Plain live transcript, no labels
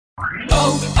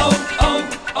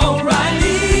O'Reilly.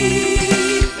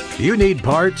 You need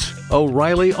parts?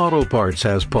 O'Reilly Auto Parts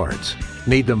has parts.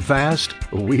 Need them fast?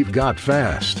 We've got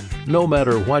fast. No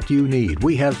matter what you need,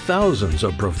 we have thousands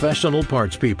of professional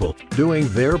parts people doing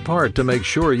their part to make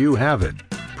sure you have it.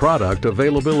 Product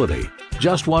availability.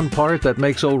 Just one part that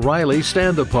makes O'Reilly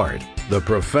stand apart. The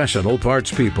professional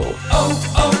parts people.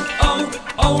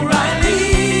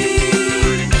 O'Reilly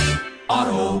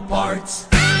Auto Parts.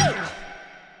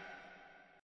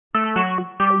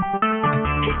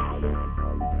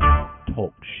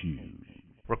 Talk shoes.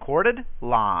 Recorded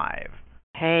live.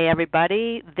 Hey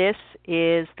everybody, this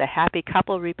is the Happy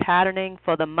Couple Repatterning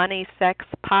for the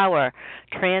MoneySexPower,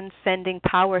 Transcending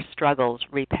Power Struggles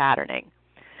Repatterning.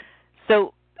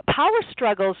 So power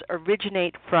struggles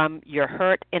originate from your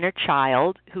hurt inner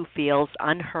child who feels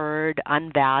unheard,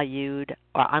 unvalued,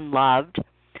 or unloved,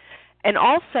 and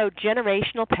also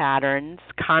generational patterns,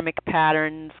 karmic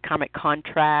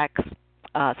contracts,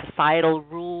 societal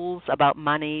rules about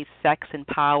money, sex, and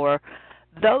power.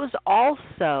 Those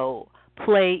also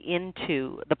play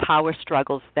into the power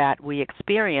struggles that we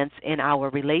experience in our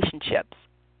relationships.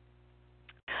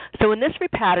 So in this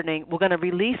repatterning, we're going to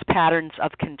release patterns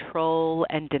of control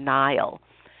and denial,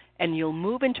 and you'll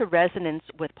move into resonance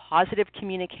with positive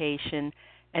communication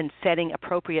and setting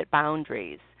appropriate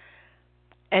boundaries.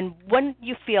 And when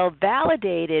you feel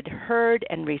validated, heard,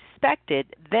 and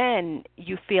respected, then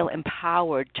you feel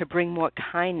empowered to bring more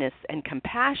kindness and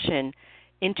compassion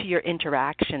into your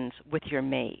interactions with your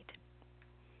mate.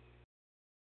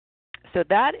 So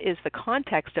that is the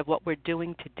context of what we're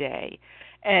doing today.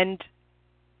 And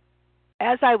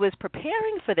as I was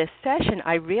preparing for this session,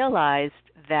 I realized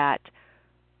that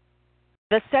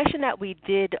the session that we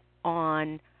did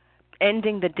on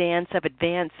ending the dance of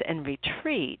advance and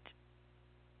retreat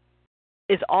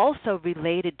is also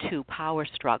related to power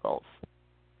struggles.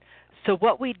 So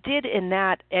what we did in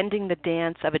that ending the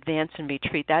dance of advance and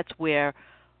retreat, that's where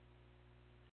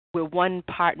one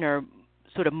partner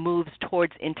sort of moves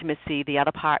towards intimacy, the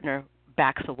other partner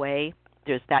backs away.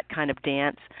 There's that kind of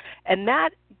dance. And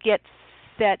that gets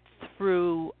set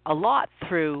through a lot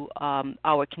through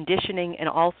our conditioning and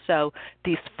also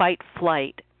these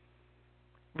fight-flight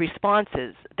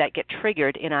responses that get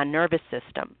triggered in our nervous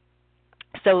system.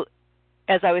 So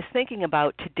as I was thinking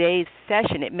about today's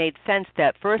session, it made sense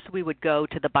that first we would go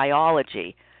to the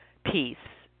biology piece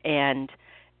and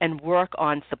work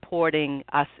on supporting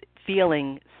us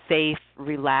feeling safe,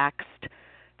 relaxed,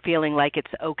 feeling like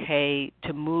it's okay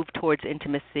to move towards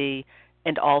intimacy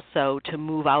and also to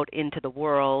move out into the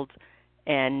world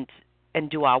and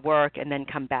do our work and then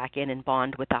come back in and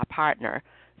bond with our partner.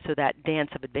 So that dance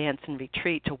of advance and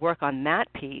retreat, to work on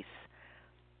that piece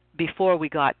before we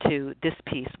got to this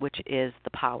piece, which is the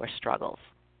power struggles.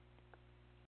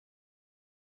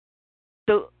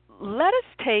 So let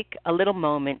us take a little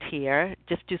moment here,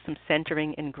 just do some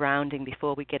centering and grounding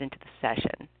before we get into the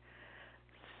session.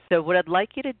 So what I'd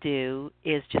like you to do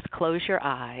is just close your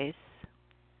eyes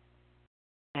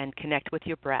and connect with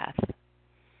your breath.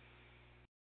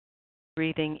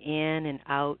 Breathing in and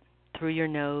out through your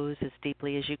nose as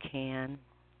deeply as you can.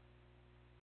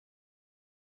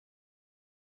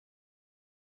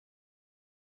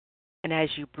 And as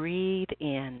you breathe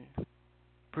in,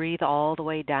 breathe all the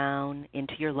way down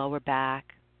into your lower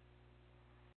back.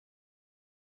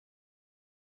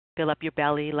 Fill up your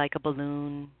belly like a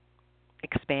balloon,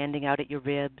 expanding out at your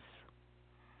ribs.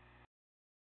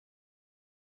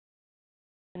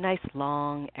 Nice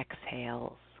long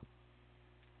exhales.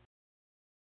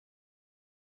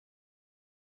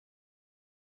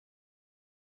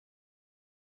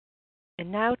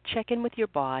 And now check in with your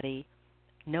body.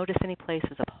 Notice any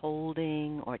places of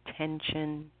holding or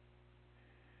tension.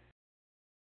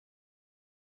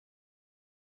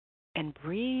 And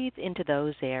breathe into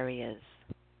those areas,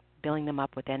 filling them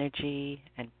up with energy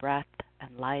and breath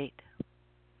and light.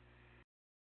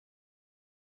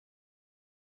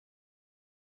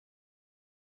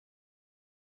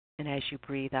 And as you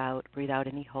breathe out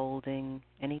any holding,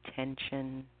 any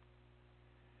tension.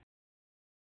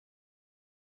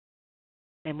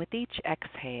 And with each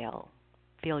exhale,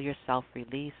 feel yourself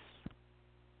release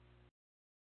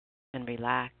and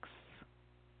relax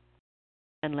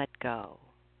and let go.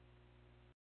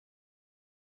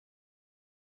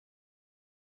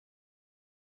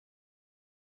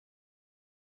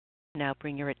 Now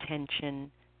bring your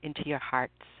attention into your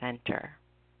heart center.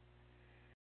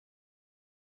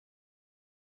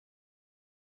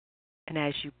 And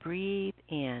as you breathe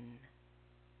in,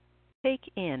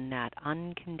 take in that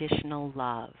unconditional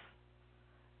love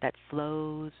that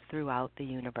flows throughout the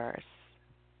universe.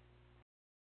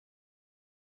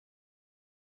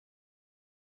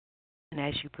 And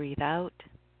as you breathe out,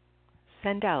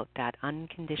 send out that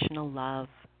unconditional love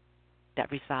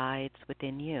that resides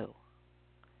within you.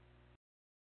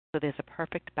 So there's a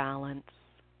perfect balance,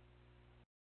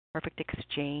 perfect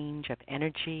exchange of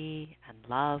energy and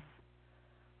love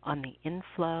on the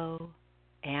inflow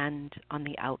and on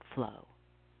the outflow.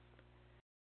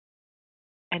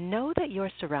 And know that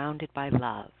you're surrounded by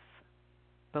love,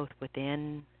 both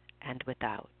within and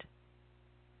without.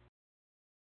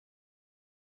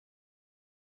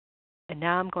 And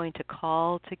now I'm going to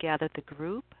call together the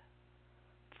group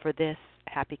for this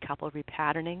Happy Couple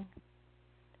repatterning,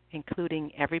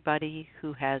 including everybody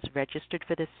who has registered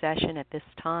for this session at this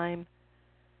time,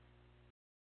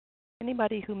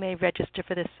 anybody who may register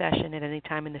for this session at any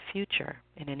time in the future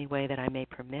in any way that I may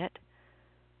permit,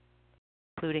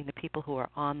 including the people who are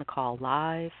on the call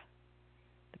live,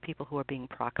 the people who are being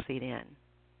proxied in.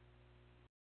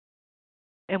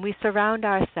 And we surround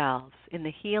ourselves in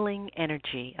the healing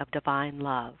energy of divine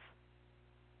love.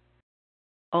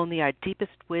 Only our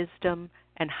deepest wisdom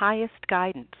and highest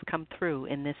guidance come through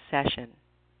in this session.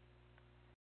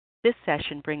 This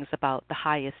session brings about the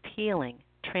highest healing,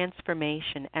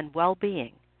 transformation, and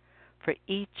well-being for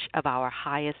each of our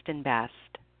highest and best.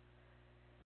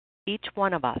 Each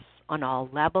one of us on all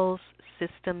levels,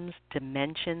 systems,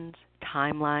 dimensions,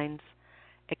 timelines,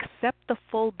 accept the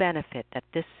full benefit that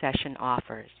this session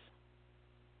offers.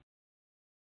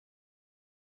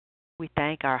 We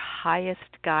thank our highest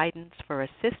guidance for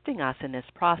assisting us in this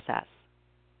process.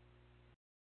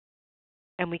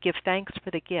 And we give thanks for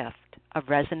the gift of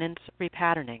resonance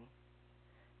repatterning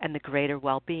and the greater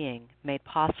well-being made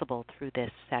possible through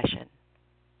this session.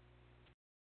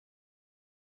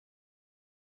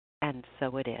 And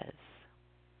so it is.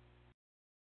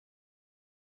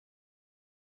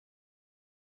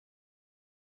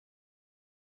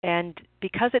 And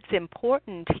because it's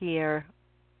important here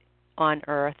on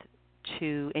Earth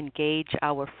to engage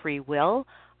our free will,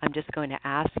 I'm just going to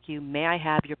ask you, may I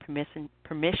have your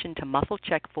permission to muscle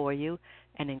check for you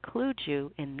and include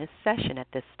you in this session at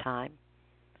this time?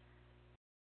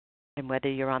 And whether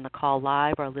you're on the call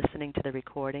live or listening to the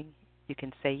recording, you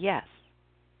can say yes,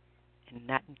 and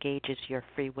that engages your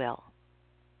free will.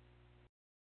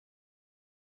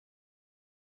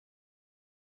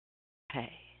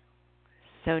 Okay.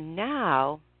 So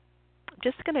now, I'm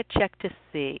just going to check to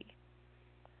see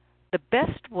the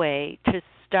best way to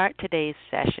start today's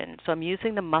session. So I'm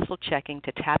using the muscle checking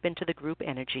to tap into the group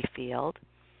energy field.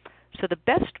 So the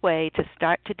best way to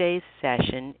start today's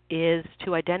session is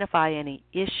to identify any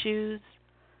issues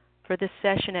for this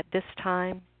session at this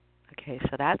time. Okay,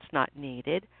 so that's not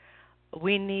needed.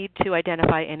 We need to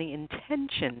identify any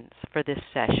intentions for this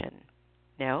session.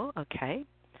 No? Okay.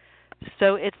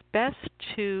 So it's best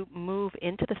to move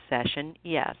into the session,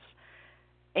 yes.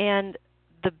 And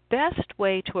the best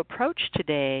way to approach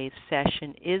today's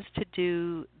session is to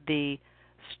do the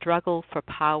struggle for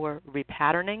power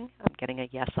repatterning. I'm getting a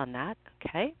yes on that,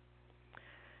 okay.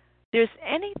 There's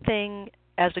anything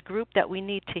as a group that we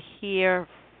need to hear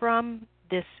from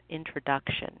this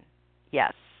introduction?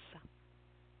 Yes.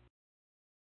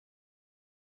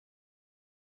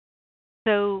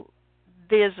 So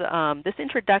there's this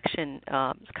introduction,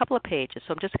 it's a couple of pages,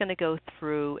 so I'm just going to go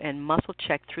through and muscle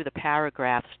check through the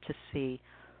paragraphs to see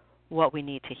what we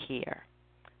need to hear.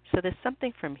 So there's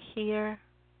something from here,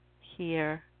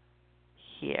 here,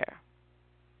 here.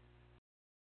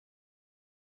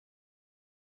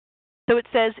 So it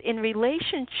says, in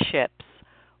relationships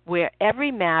where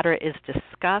every matter is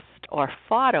discussed or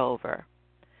fought over,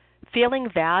 feeling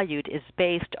valued is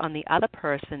based on the other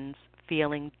person's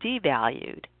feeling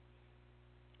devalued.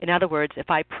 In other words,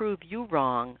 if I prove you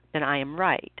wrong, then I am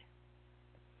right.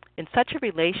 In such a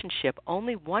relationship,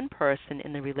 only one person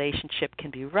in the relationship can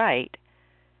be right,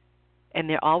 and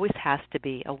there always has to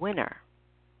be a winner.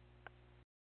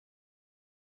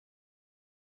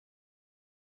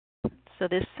 So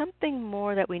there's something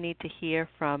more that we need to hear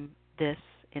from this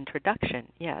introduction.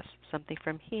 Yes, something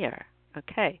from here.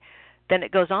 Okay. Then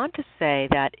it goes on to say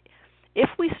that if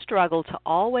we struggle to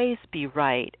always be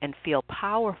right and feel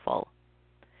powerful,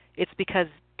 it's because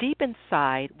deep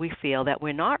inside we feel that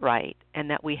we're not right and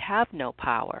that we have no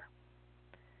power.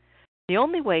 The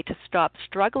only way to stop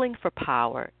struggling for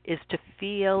power is to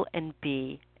feel and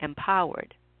be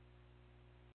empowered.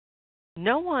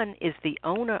 No one is the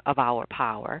owner of our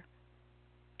power,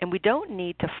 and we don't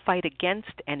need to fight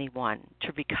against anyone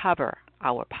to recover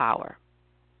our power.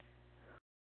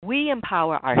 We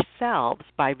empower ourselves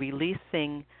by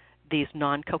releasing these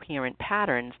non-coherent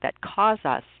patterns that cause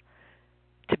us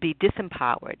to be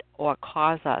disempowered or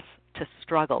cause us to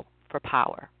struggle for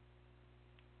power.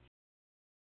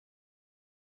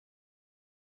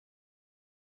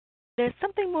 There's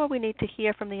something more we need to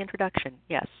hear from the introduction.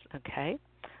 Yes. Okay.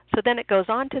 So then it goes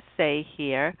on to say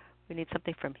here, we need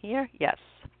something from here. Yes.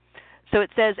 So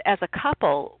it says, as a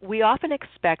couple, we often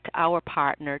expect our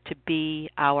partner to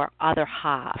be our other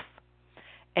half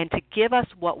and to give us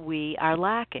what we are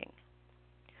lacking.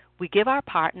 We give our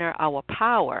partner our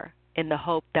power in the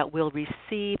hope that we'll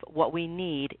receive what we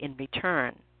need in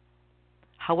return.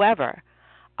 However,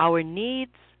 our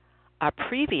needs are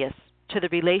previous to the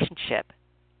relationship,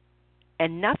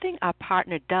 and nothing our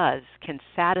partner does can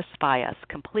satisfy us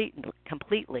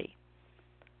completely.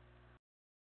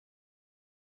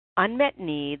 Unmet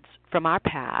needs from our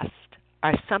past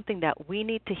are something that we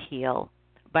need to heal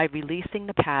by releasing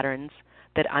the patterns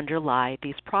that underlie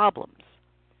these problems.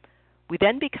 We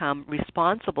then become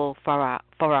responsible for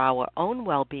our own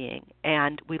well-being,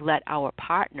 and we let our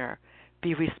partner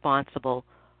be responsible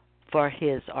for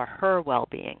his or her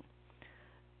well-being.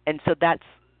 And so that's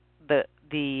the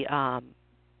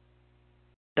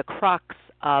crux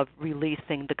of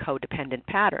releasing the codependent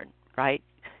pattern, right?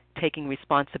 Taking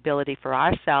responsibility for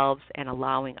ourselves and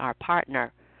allowing our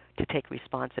partner to take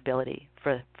responsibility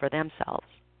for themselves.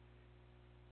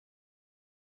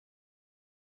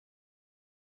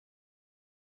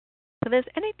 So there's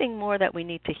anything more that we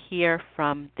need to hear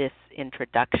from this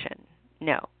introduction?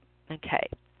 No. Okay.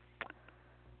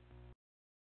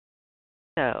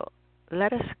 So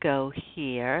let us go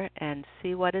here and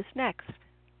see what is next.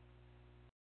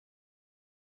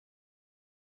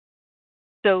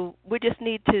 So we just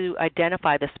need to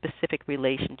identify the specific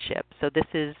relationship. So this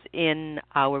is in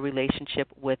our relationship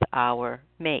with our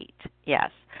mate,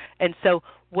 yes. And so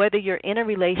whether you're in a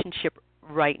relationship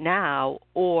right now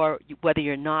or whether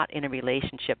you're not in a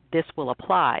relationship, this will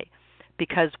apply.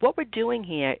 Because what we're doing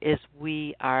here is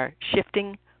we are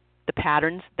shifting the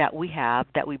patterns that we have,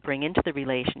 that we bring into the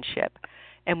relationship,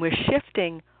 and we're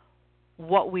shifting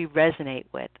what we resonate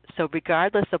with. So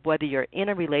regardless of whether you're in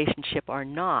a relationship or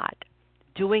not,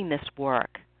 doing this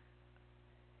work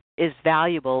is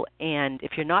valuable, and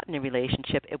if you're not in a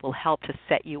relationship, it will help to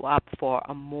set you up for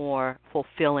a more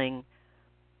fulfilling,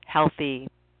 healthy,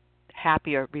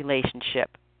 happier relationship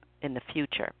in the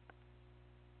future.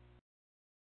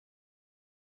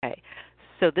 Okay,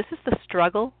 so this is the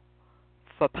struggle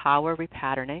for power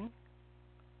repatterning.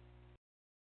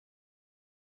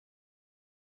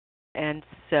 And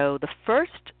so the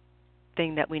first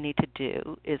thing that we need to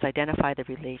do is identify the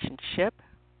relationship.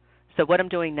 So what I'm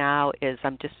doing now is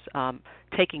I'm just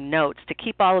taking notes to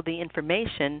keep all of the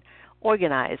information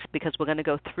organized, because we're going to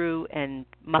go through and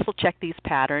muscle check these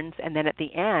patterns, and then at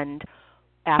the end,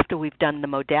 after we've done the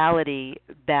modality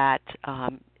that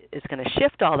is going to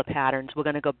shift all the patterns, we're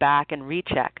going to go back and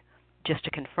recheck just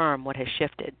to confirm what has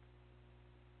shifted.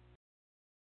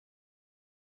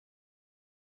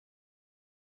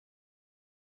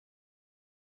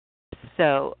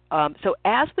 So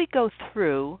as we go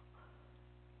through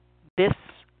this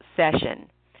session,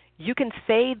 you can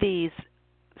say these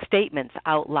statements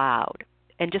out loud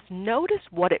and just notice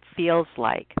what it feels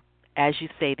like as you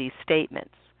say these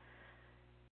statements.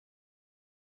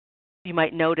 You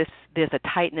might notice there's a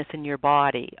tightness in your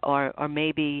body, or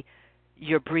maybe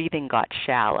your breathing got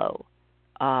shallow,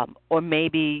 or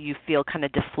maybe you feel kind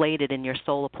of deflated in your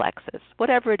solar plexus.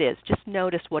 Whatever it is, just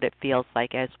notice what it feels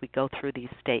like as we go through these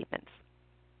statements.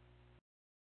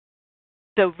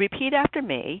 So repeat after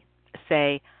me.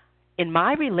 Say, in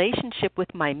my relationship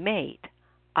with my mate,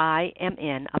 I am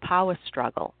in a power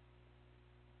struggle.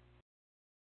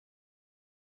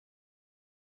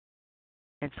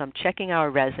 And so I'm checking our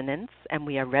resonance, and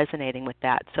we are resonating with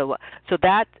that. So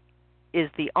that is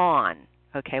the on.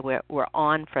 Okay, we're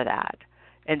on for that.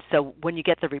 And so when you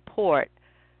get the report,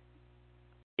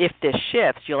 if this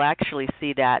shifts, you'll actually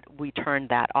see that we turned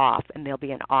that off, and there'll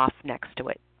be an off next to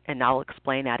it. And I'll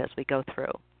explain that as we go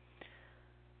through.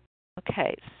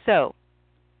 Okay, so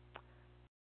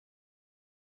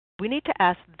we need to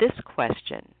ask this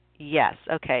question. Yes,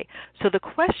 okay. So the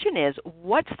question is,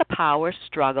 what's the power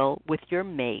struggle with your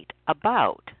mate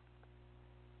about?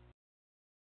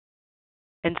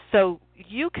 And so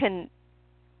you can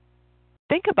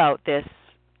think about this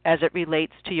as it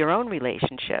relates to your own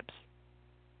relationships.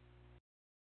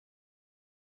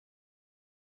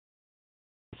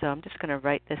 So I'm just going to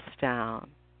write this down.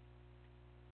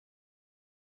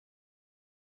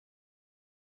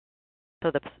 So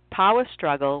the power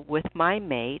struggle with my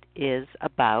mate is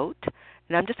about,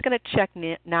 and I'm just going to check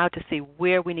now to see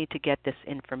where we need to get this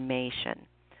information.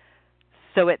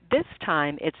 So at this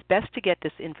time, it's best to get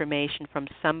this information from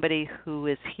somebody who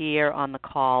is here on the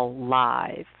call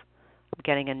live. I'm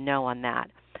getting a no on that.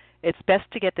 It's best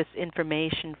to get this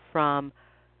information from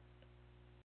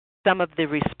some of the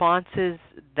responses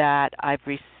that I've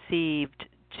received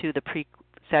to the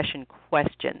pre-session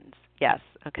questions. Yes,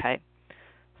 okay.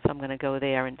 So I'm going to go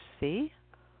there and see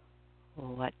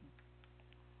what.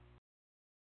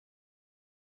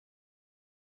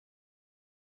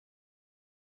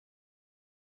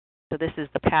 So this is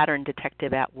the pattern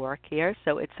detective at work here.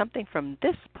 So it's something from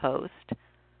this post.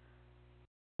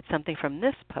 It's something from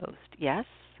this post, yes.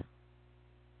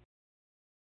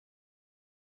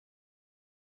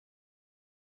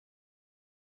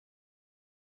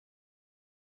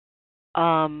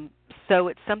 So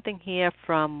it's something here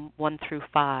from 1 through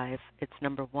 5. It's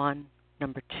number 1,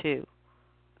 number 2.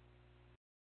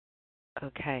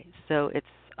 Okay, so it's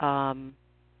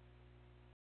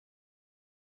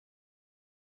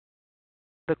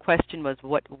the question was,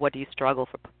 what do you struggle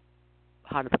for?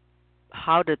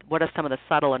 What are some of the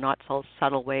subtle and not so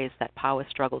subtle ways that power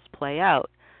struggles play out?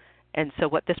 And so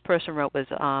what this person wrote was,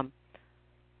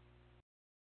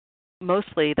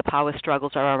 mostly the power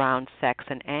struggles are around sex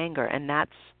and anger, and that's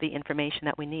the information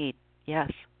that we need. Yes.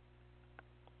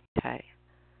 Okay.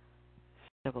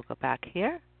 So we'll go back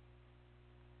here.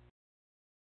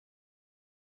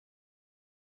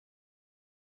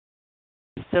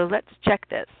 So let's check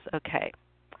this. Okay.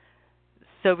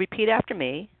 So repeat after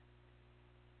me.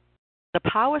 The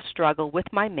power struggle with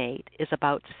my mate is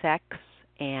about sex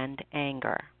and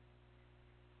anger.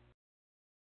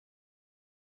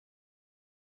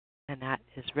 And that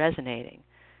is resonating.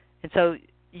 And so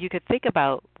you could think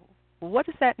about, what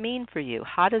does that mean for you?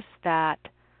 How does that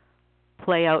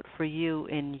play out for you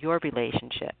in your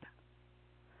relationship?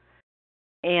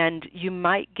 And you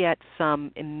might get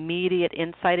some immediate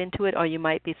insight into it, or you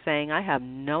might be saying, I have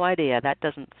no idea. That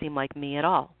doesn't seem like me at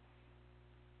all.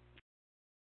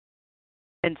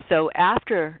 And so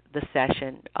after the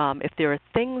session, if there are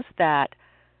things that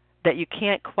you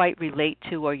can't quite relate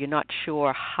to, or you're not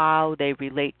sure how they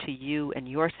relate to you and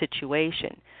your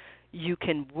situation, you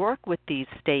can work with these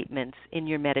statements in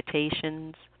your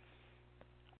meditations.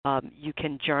 You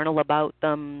can journal about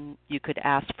them. You could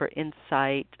ask for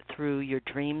insight through your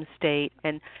dream state.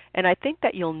 And I think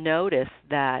that you'll notice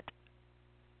that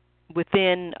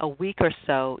within a week or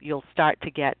so, you'll start to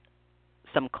get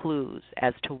some clues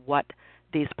as to what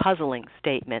these puzzling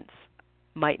statements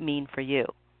might mean for you.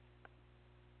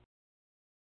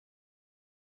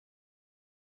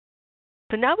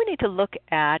 So now we need to look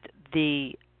at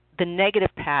the negative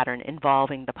pattern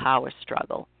involving the power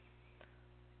struggle.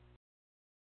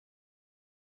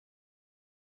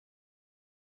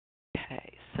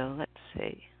 Okay, so let's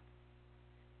see.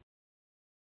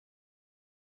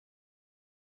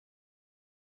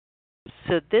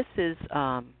 So this is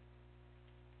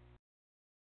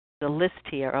the list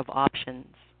here of options.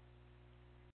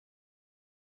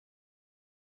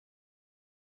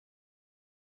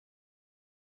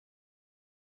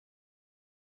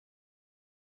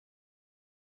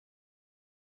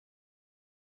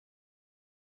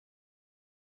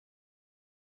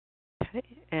 Okay,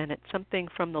 and it's something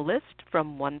from the list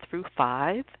from 1 through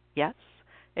 5. Yes,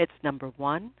 it's number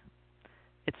 1.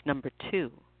 It's number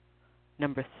 2.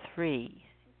 Number 3.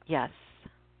 Yes.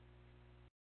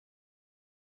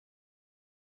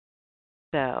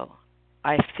 So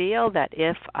I feel that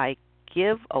if I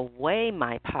give away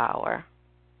my power,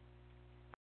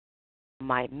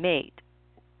 my mate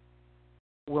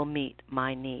will meet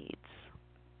my needs,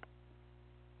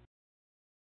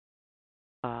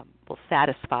 will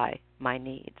satisfy my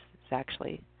needs. It's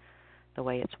actually the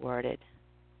way it's worded.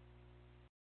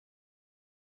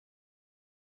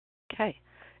 Okay,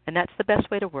 and that's the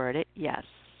best way to word it, yes.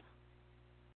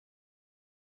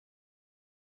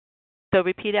 So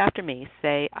repeat after me.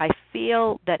 Say, I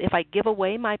feel that if I give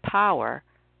away my power,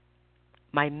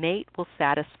 my mate will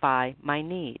satisfy my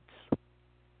needs.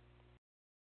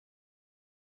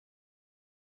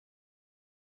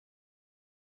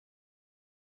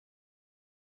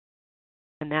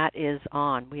 And that is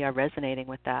on. We are resonating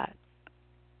with that.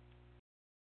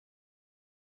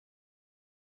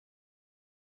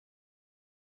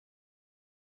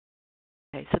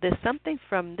 Okay, so there's something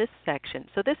from this section.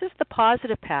 So this is the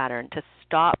positive pattern to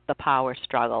stop the power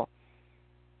struggle.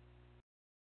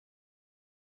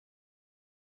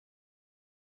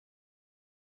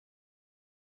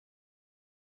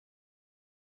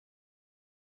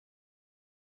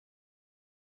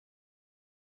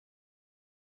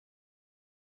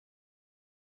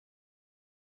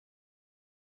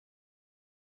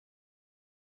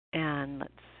 And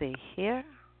let's see here.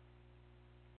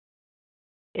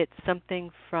 It's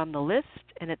something from the list,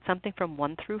 and it's something from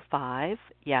 1 through 5.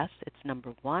 Yes, it's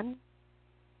number 1,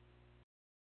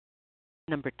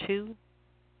 number 2,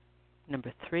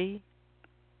 number 3.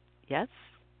 Yes.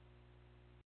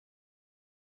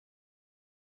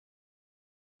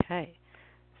 Okay.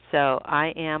 So I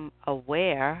am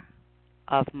aware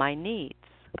of my needs.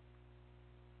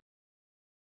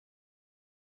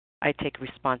 I take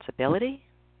responsibility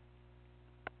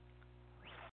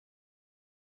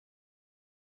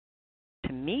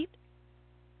to meet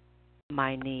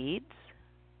my needs,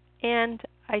 and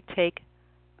I take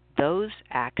those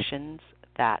actions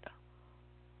that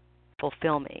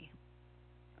fulfill me.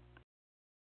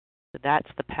 So that's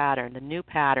the pattern, the new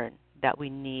pattern that we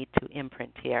need to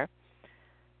imprint here.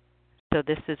 So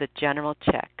this is a general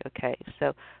check, okay?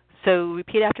 So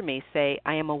repeat after me. Say,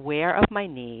 I am aware of my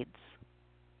needs.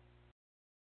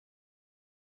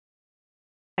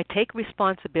 I take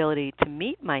responsibility to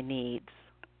meet my needs.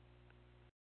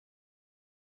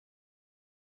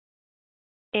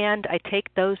 And I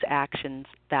take those actions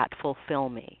that fulfill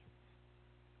me.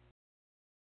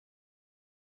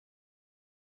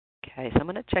 Okay, so I'm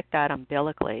going to check that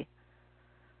umbilically.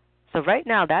 So right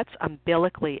now that's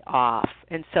umbilically off.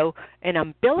 And so an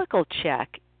umbilical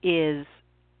check is,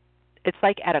 it's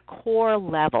like at a core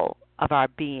level of our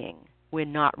being, we're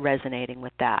not resonating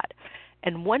with that.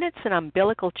 And when it's an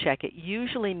umbilical check, it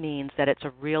usually means that it's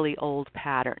a really old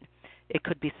pattern. It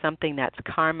could be something that's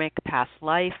karmic, past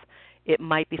life. It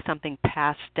might be something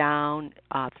passed down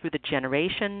through the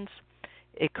generations.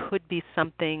 It could be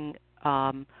something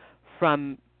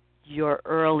from your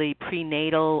early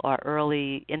prenatal or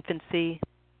early infancy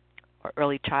or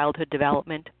early childhood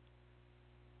development.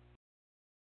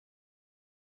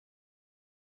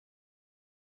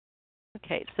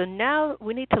 Okay, so now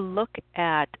we need to look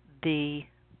at the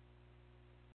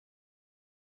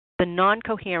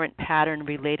non-coherent pattern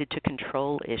related to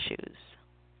control issues.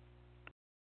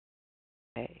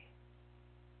 Okay.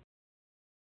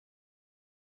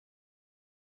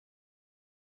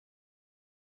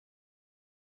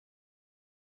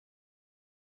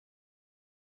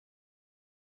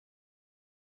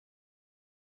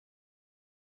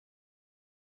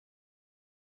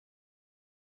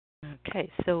 Okay,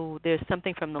 so there's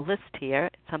something from the list here.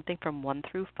 It's something from 1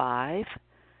 through 5,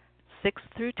 6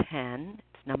 through 10.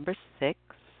 It's number 6.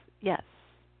 Yes.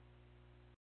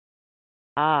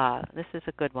 This is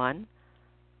a good one.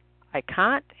 I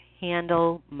can't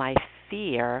handle my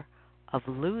fear of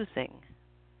losing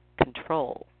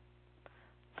control.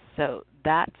 So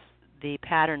that's the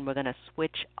pattern we're going to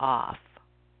switch off.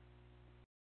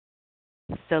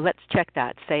 So let's check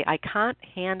that. Say, I can't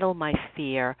handle my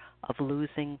fear of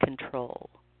losing control.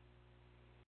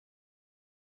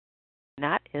 And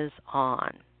that is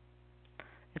on.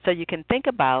 And so you can think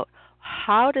about,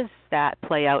 how does that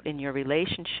play out in your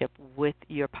relationship with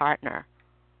your partner?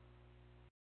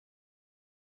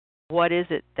 What is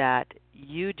it that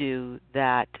you do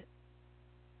that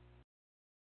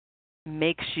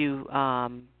makes you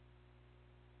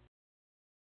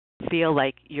feel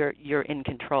like you're in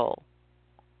control?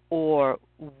 Or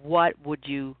what would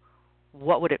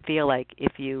it feel like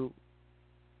if you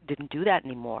didn't do that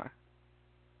anymore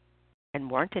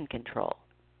and weren't in control?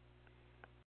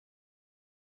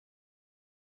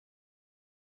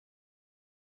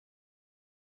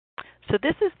 So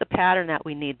this is the pattern that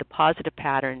we need, the positive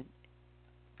pattern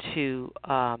to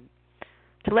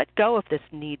let go of this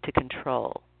need to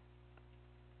control.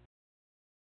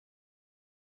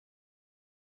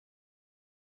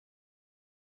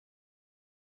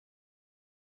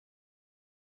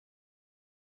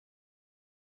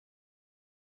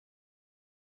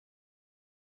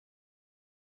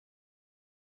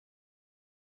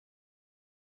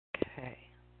 Okay.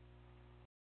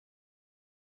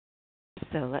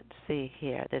 So let's see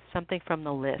here. There's something from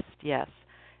the list, yes.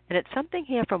 And it's something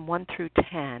here from 1 through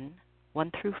 10,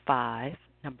 1 through 5,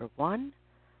 number 1,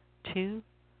 2,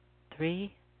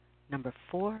 3, number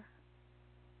 4.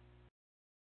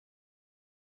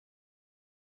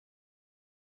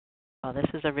 Oh, this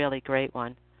is a really great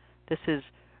one. This is,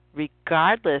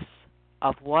 regardless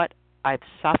of what I've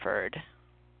suffered,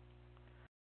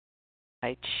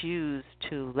 I choose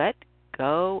to let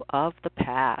go of the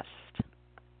past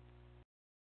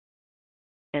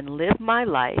and live my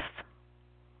life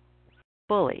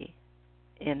fully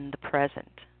in the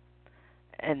present.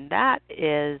 And that's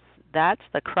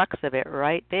the crux of it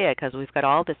right there, because we've got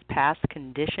all this past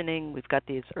conditioning, we've got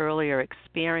these earlier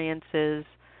experiences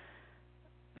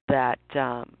that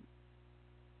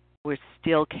we're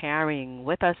still carrying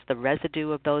with us, the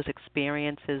residue of those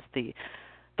experiences, the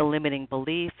limiting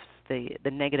beliefs, the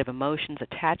negative emotions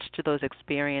attached to those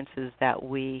experiences that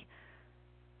we,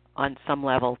 on some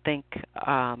level, think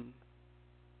are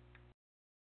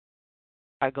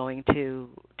going to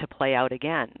play out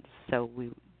again. So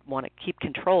we want to keep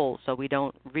control so we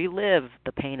don't relive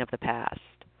the pain of the past.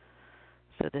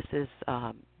 So this is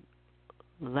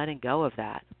letting go of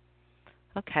that.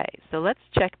 Okay, so let's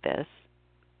check this.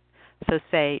 So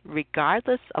say,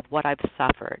 regardless of what I've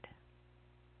suffered,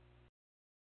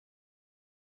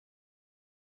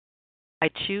 I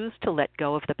choose to let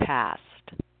go of the past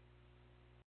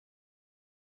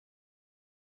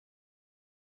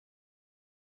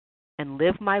and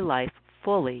live my life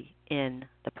fully in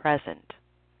the present.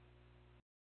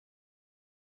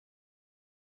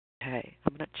 Okay,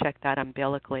 I'm going to check that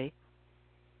umbilically.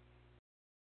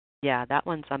 Yeah, that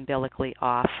one's umbilically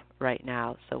off right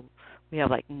now. So we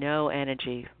have like no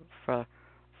energy for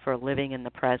living in the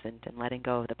present and letting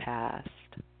go of the past.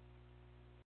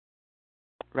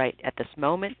 Right at this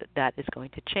moment, that is going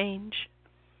to change.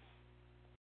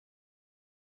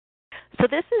 So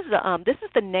this is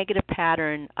the negative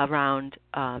pattern around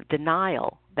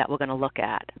denial that we're going to look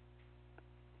at.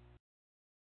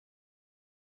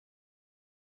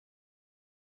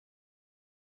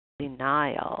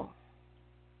 Denial.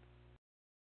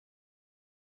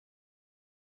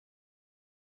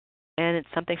 And it's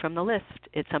something from the list.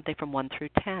 It's something from 1 through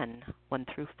 10, 1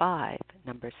 through 5,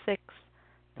 number 6,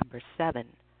 number 7,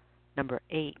 number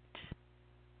 8.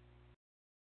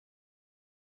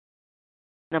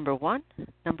 Number 1,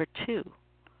 number 2.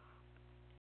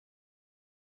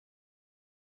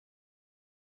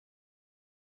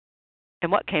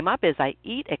 And what came up is I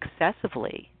eat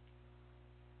excessively.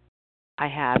 I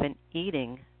have an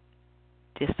eating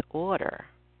disorder.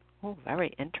 Oh,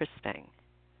 very interesting.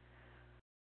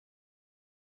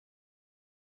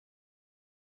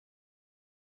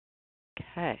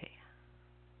 Okay.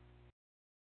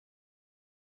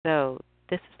 So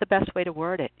this is the best way to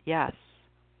word it, yes.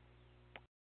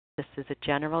 This is a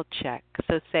general check.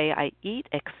 So say I eat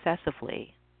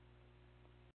excessively.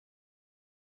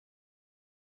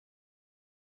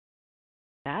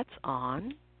 That's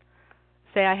on.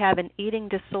 Say I have an eating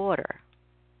disorder.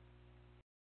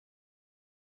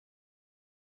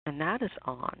 And that is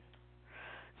on.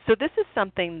 So this is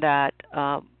something that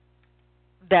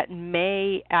that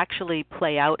may actually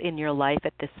play out in your life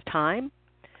at this time.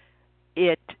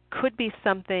 It could be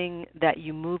something that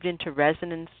you moved into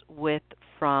resonance with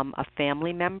from a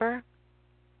family member,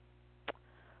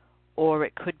 or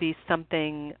it could be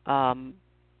something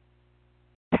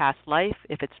past life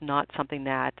if it's not something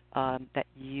that that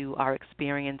you are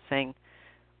experiencing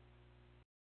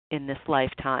in this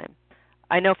lifetime.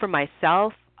 I know for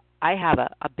myself, I have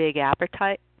a big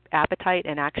appetite,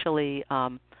 and actually,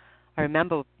 I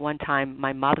remember one time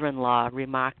my mother-in-law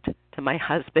remarked to my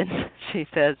husband, she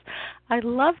says, "I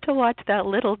love to watch that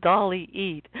little dolly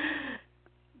eat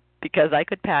because I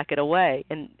could pack it away."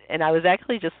 And I was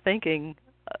actually just thinking,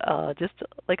 just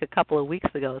like a couple of weeks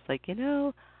ago, it's like,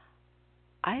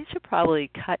 I should probably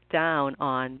cut down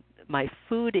on my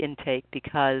food intake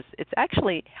because it's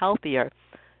actually healthier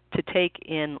to take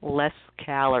in less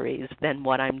calories than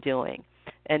what I'm doing.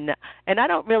 And I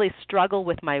don't really struggle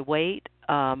with my weight,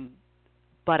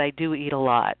 but I do eat a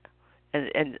lot.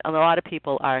 And a lot of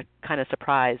people are kind of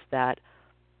surprised that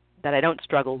I don't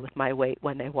struggle with my weight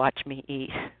when they watch me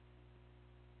eat.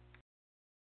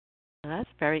 Well, that's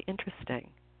very interesting.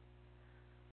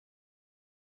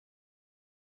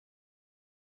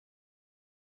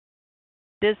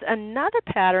 There's another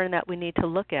pattern that we need to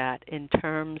look at in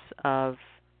terms of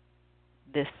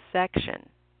this section.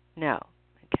 No,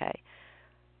 okay.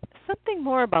 Something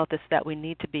more about this that we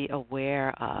need to be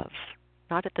aware of,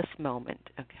 not at this moment,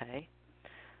 okay?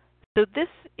 So this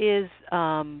is,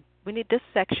 we need this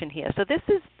section here. So this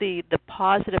is the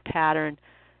positive pattern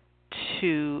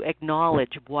to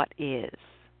acknowledge what is.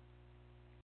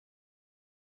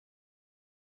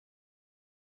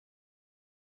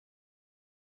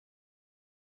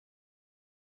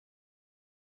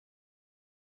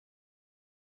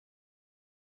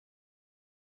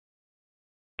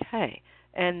 Okay,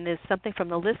 and there's something from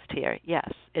the list here. Yes,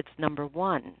 it's number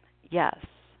 1. Yes.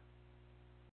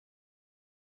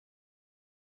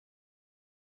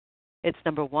 It's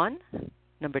number 1,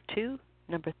 number 2,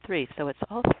 number 3. So it's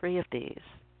all 3 of these.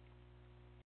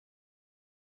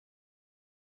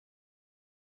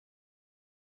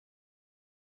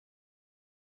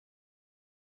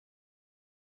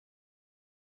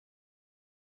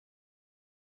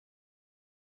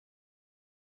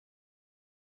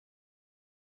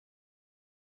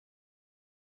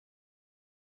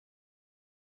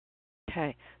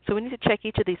 Okay, so we need to check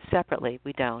each of these separately.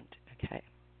 We don't. Okay.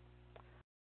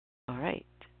 All right.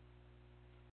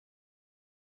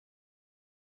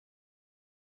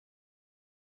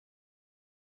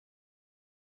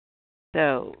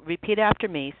 So repeat after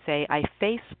me. Say, I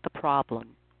face the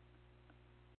problem.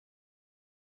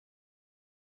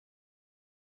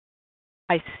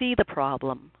 I see the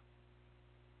problem.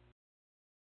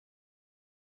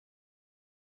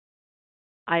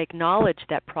 I acknowledge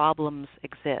that problems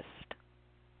exist.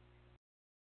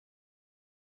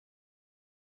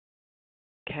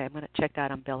 Okay, I'm going to check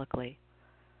that umbilically.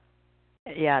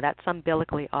 Yeah, that's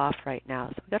umbilically off right now.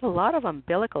 So we've got a lot of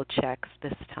umbilical checks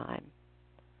this time.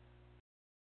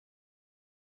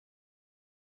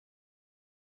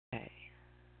 Okay.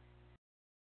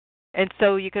 And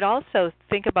so you could also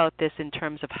think about this in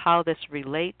terms of how this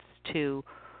relates to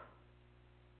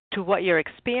what you're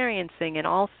experiencing and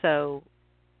also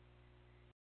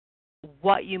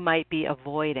what you might be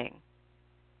avoiding.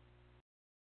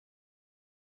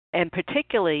 And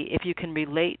particularly if you can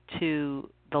relate to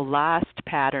the last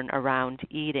pattern around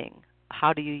eating.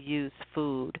 How do you use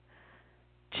food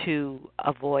to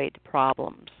avoid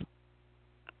problems?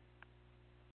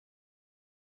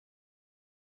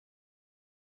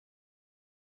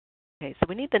 Okay, so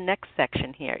we need the next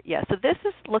section here. Yeah, so this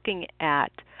is looking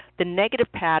at the negative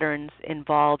patterns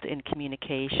involved in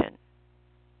communication.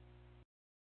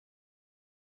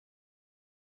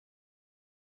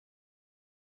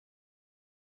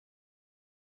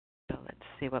 So let's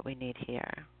see what we need here.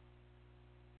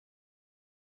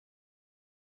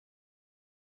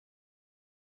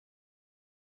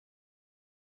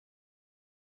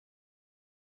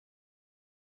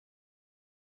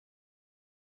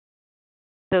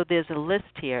 So there's a list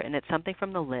here, and it's something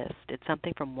from the list. It's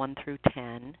something from 1 through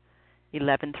 10,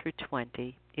 11 through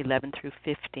 20, 11 through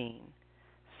 15,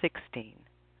 16,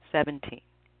 17,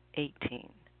 18.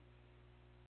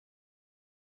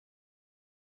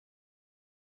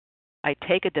 I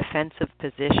take a defensive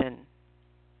position.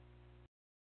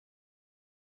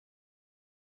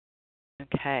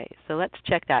 Okay, so let's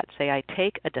check that. Say, I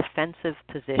take a defensive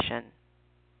position.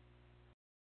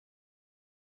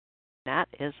 That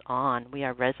is on. We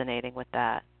are resonating with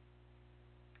that.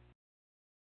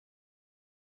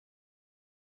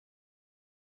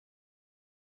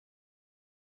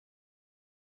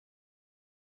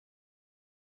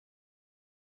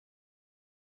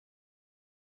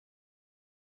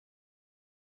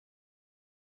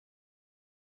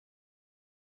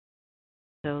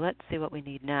 So let's see what we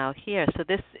need now here. So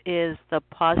this is the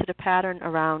positive pattern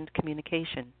around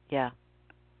communication. Yeah.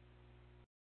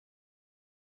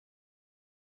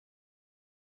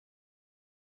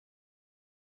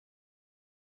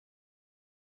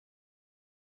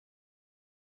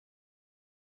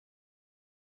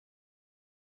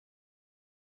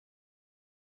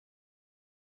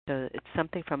 So it's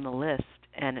something from the list,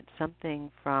 and it's something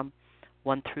from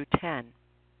 1 through 10,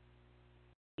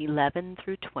 11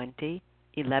 through 20,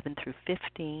 11 through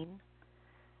 15,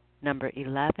 number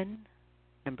 11,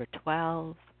 number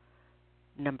 12,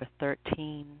 number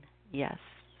 13, yes.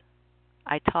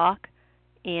 I talk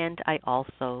and I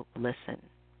also listen.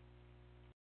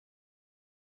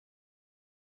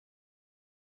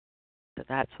 So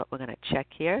that's what we're going to check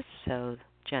here. So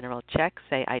general check,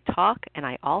 say I talk and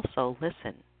I also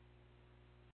listen.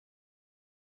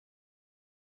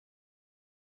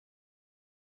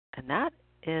 And that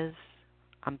is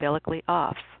umbilically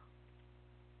off.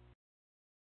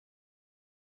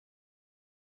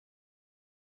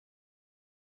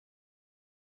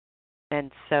 And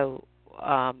so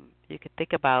you could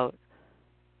think about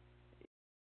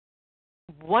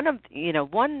one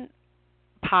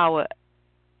power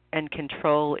and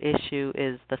control issue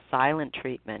is the silent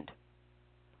treatment.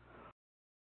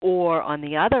 Or on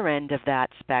the other end of that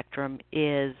spectrum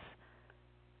is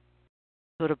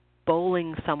sort of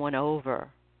bowling someone over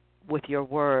with your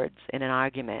words in an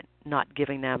argument, not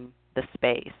giving them the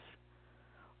space.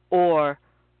 Or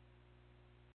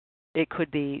it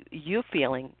could be you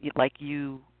feeling like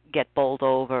you get bowled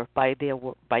over by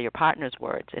your partner's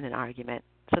words in an argument.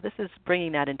 So this is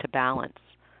bringing that into balance.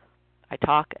 I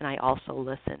talk and I also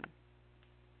listen.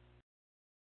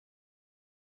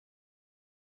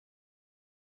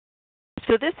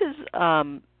 So this is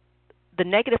the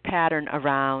negative pattern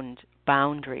around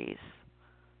boundaries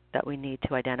that we need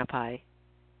to identify.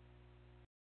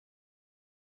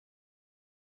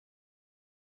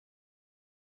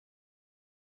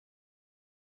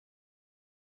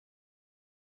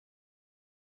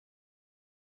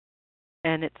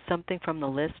 And it's something from the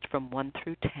list from 1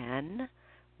 through 10,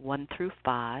 1 through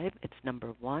 5. It's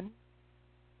number 1,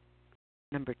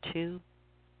 number 2,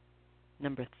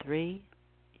 number 3,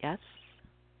 yes.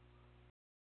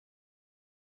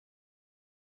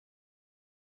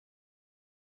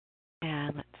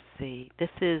 And let's see. This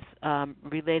is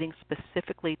relating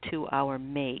specifically to our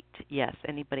mate. Yes.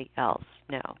 Anybody else?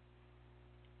 No.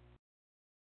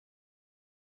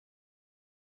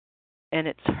 And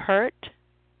it's hurt,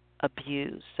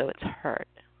 abuse. So it's hurt.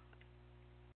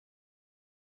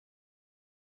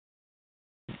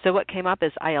 So what came up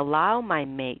is I allow my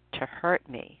mate to hurt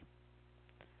me.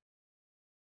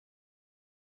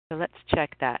 So let's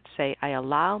check that. Say, I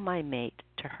allow my mate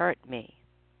to hurt me.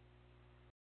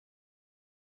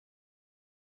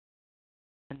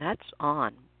 And that's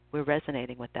on. We're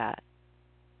resonating with that.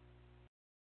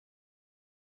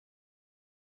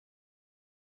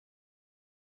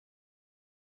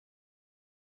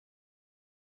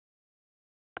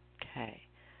 Okay.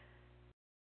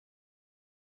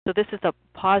 So this is a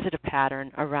positive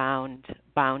pattern around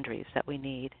boundaries that we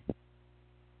need.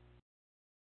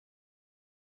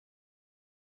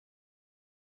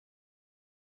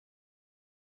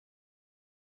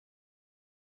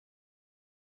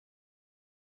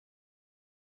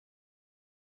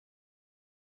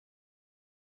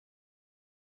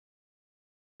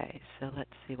 Okay, so let's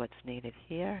see what's needed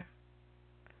here.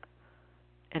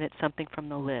 And it's something from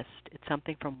the list. It's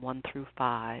something from 1 through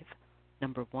 5.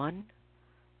 Number 1,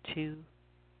 2,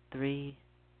 3,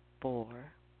 4.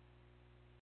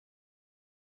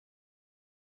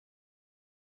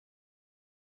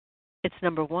 It's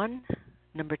number 1,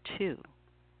 number 2.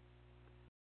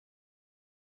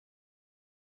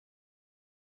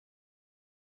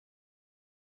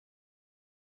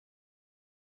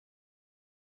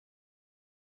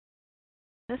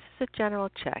 This is a general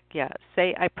check, yeah.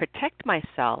 Say, I protect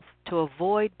myself to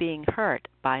avoid being hurt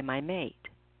by my mate.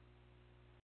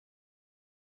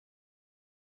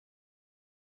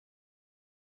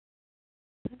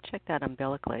 Check that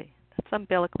umbilically. That's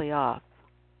umbilically off.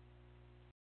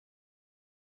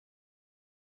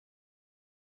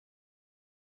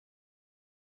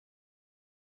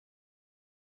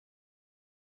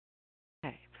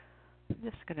 Okay, I'm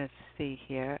just going to see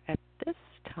here. At this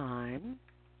time,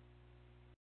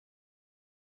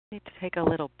 I need to take a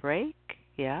little break.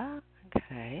 Yeah,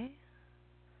 okay.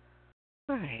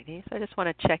 All righty, so I just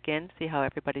want to check in, see how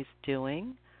everybody's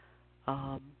doing.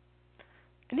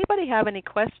 Anybody have any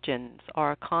questions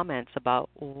or comments about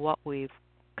what we've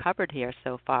covered here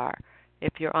so far?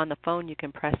 If you're on the phone, you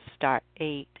can press star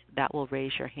 8. That will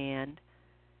raise your hand.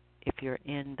 If you're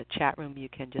in the chat room, you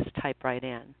can just type right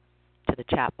in to the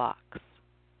chat box.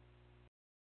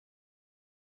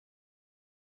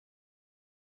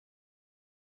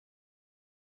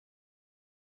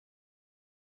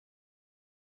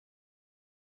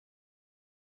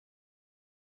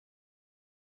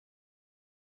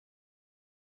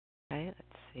 Okay,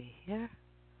 let's see here.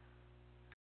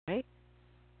 Right.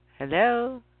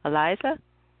 Hello, Eliza?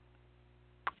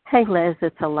 Hey, Liz,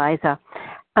 it's Eliza.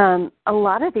 A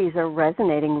lot of these are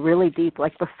resonating really deep.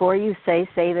 Like before you say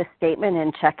the statement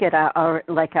and check it out,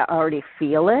 like I already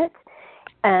feel it.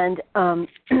 And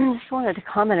just wanted to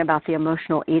comment about the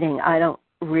emotional eating. I don't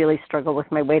really struggle with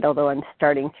my weight, although I'm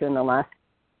starting to in the last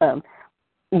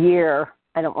year.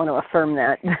 I don't want to affirm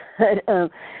that.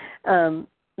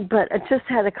 But I just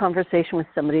had a conversation with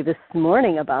somebody this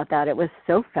morning about that. It was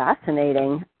so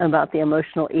fascinating about the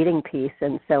emotional eating piece,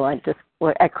 and so I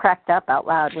cracked up out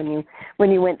loud when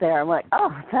you went there. I'm like,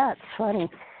 oh, that's funny.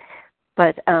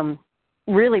 But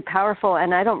really powerful,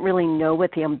 and I don't really know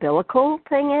what the umbilical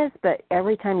thing is, but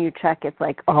every time you check, it's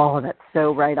like, oh, that's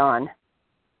so right on.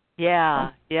 Yeah.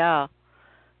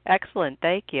 Excellent,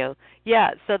 thank you.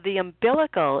 Yeah, so the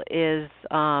umbilical is,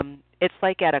 it's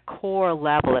like at a core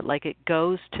level. It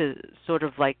goes to sort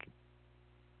of like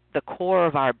the core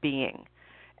of our being.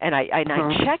 And I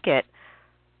check it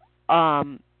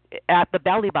at the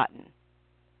belly button.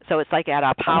 So it's like at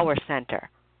our power center.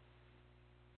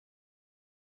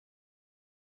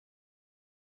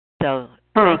 So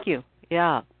thank you.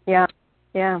 Yeah.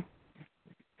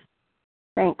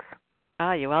 Thanks.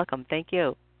 Ah, you're welcome. Thank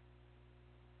you.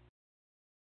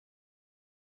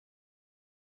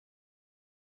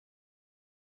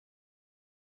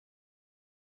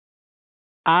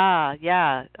 Ah,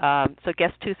 yeah. So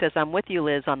guest 2 says, I'm with you,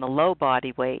 Liz, on the low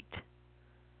body weight.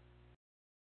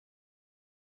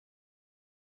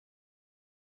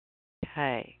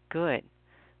 Okay, good.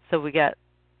 So we got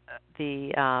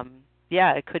the,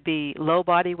 it could be low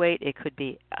body weight, it could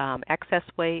be excess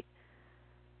weight,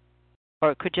 or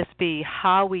it could just be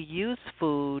how we use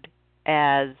food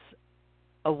as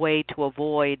a way to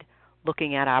avoid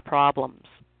looking at our problems.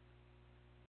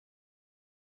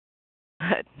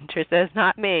 Trish says,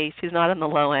 not me. She's not on the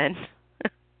low end.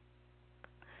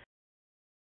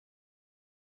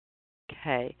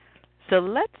 Okay. So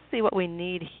let's see what we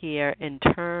need here in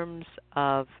terms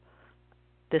of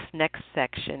this next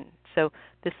section. So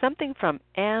there's something from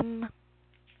M.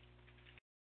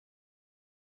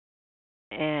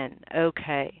 N.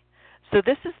 Okay. So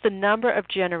this is the number of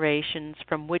generations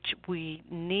from which we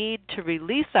need to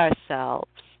release ourselves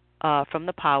from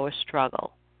the power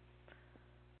struggle.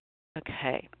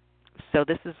 Okay, so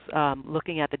this is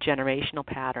looking at the generational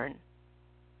pattern.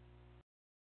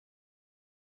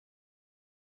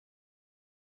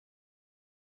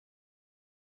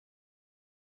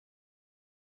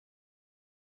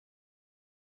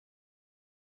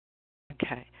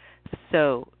 Okay,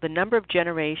 so the number of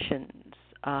generations,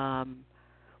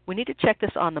 we need to check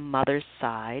this on the mother's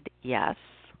side, yes.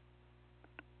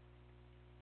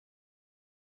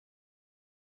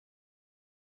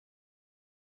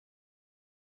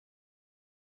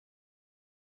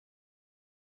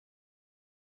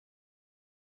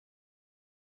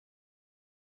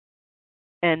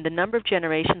 And the number of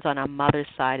generations on our mother's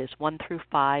side is 1 through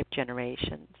 5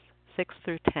 generations, 6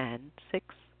 through 10, 6,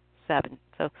 7.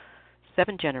 So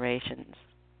 7 generations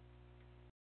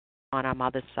on our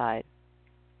mother's side.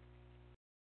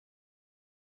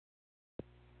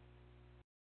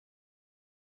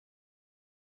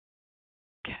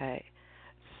 Okay.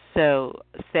 So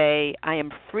say, I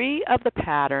am free of the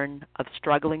pattern of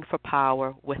struggling for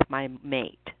power with my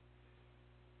mate.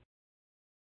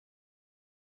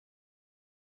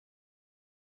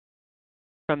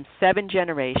 From 7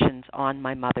 generations on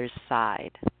my mother's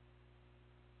side.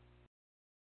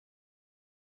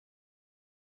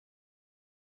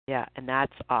 Yeah, and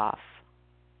that's off.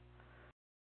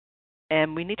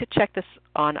 And we need to check this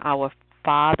on our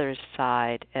father's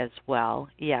side as well.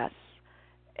 Yes.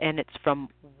 And it's from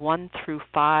 1 through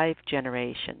 5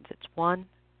 generations. It's 1,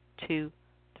 2,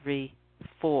 3,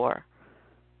 4.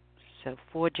 So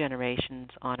 4 generations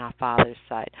on our father's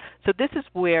side. So this is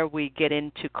where we get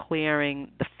into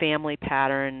clearing the family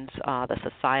patterns, the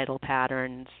societal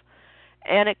patterns,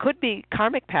 and it could be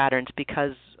karmic patterns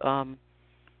because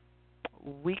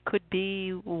we could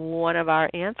be one of our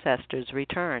ancestors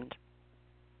returned.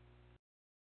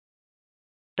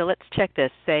 So let's check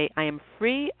this. Say, I am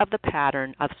free of the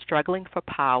pattern of struggling for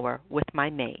power with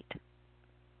my mate.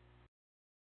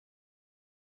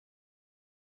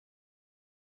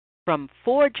 From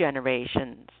 4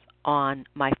 generations on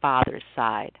my father's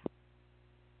side.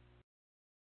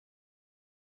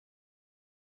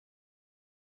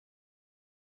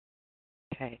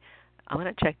 Okay, I'm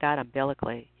going to check that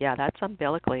umbilically. Yeah, that's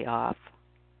umbilically off.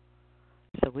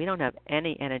 So we don't have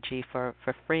any energy for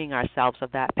freeing ourselves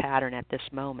of that pattern at this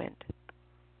moment.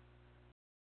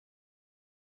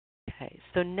 Okay,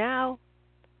 so now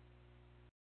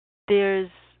there's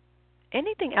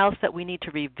anything else that we need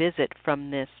to revisit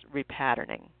from this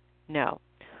repatterning? No.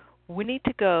 We need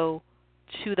to go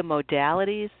to the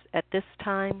modalities at this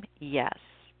time? Yes.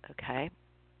 Okay.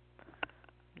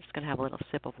 I'm just going to have a little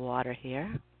sip of water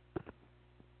here.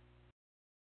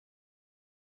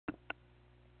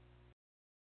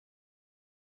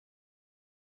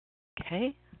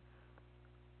 Okay.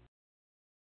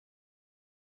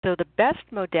 So the best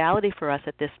modality for us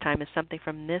at this time is something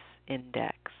from this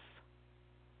index,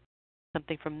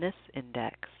 something from this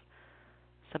index,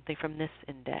 something from this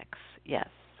index. Yes.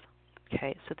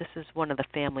 Okay, so this is one of the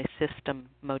family system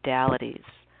modalities.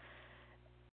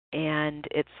 And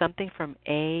it's something from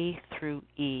A through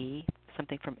E,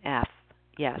 something from F.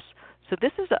 Yes. So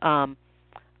this is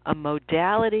a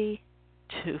modality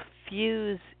to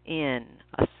fuse in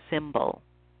a symbol.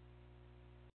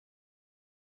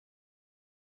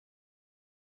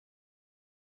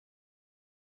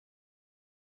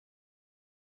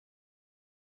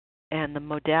 And the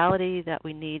modality that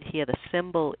we need here, the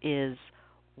symbol is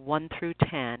 1 through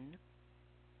 10,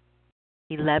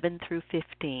 11 through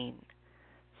 15,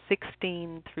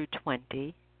 16 through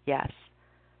 20, yes,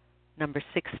 number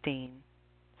 16,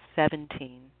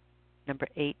 17, number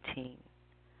 18.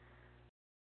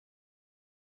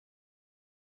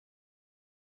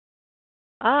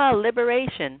 Ah,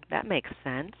 liberation. That makes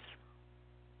sense.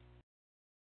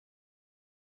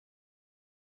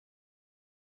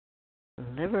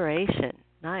 Liberation.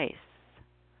 Nice.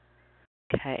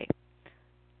 Okay.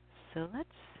 So let's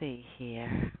see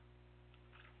here.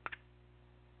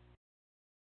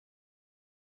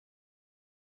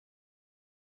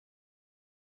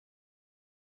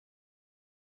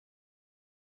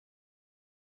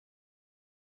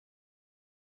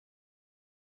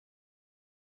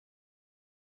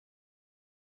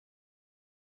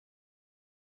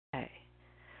 Okay.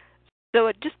 So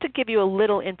just to give you a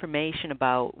little information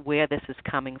about where this is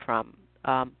coming from.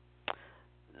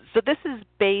 So this is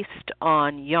based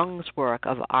on Jung's work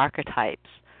of archetypes.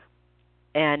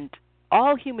 And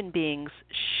all human beings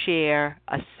share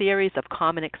a series of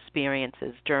common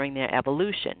experiences during their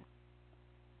evolution.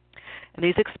 And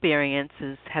these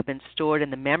experiences have been stored in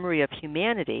the memory of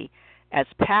humanity as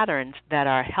patterns that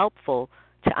are helpful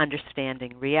to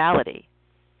understanding reality.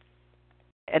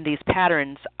 And these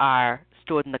patterns are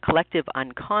stored in the collective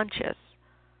unconscious.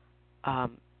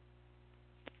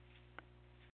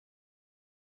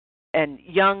 And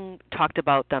Jung talked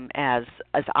about them as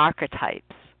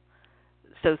archetypes.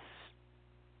 So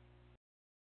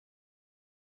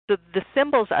the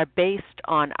symbols are based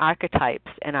on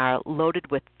archetypes and are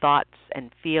loaded with thoughts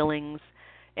and feelings.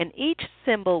 And each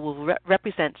symbol will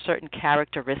represent certain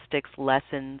characteristics,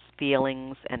 lessons,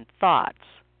 feelings, and thoughts.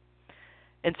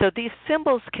 And so these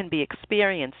symbols can be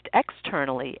experienced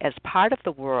externally as part of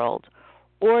the world,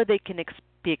 or they can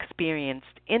be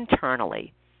experienced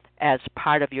internally as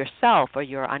part of yourself or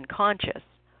your unconscious.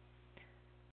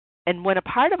 And when a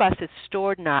part of us is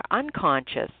stored in our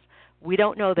unconscious, we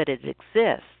don't know that it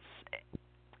exists.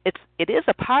 It is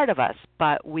a part of us,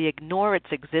 but we ignore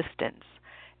its existence.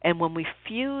 And when we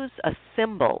fuse a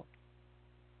symbol,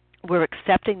 we're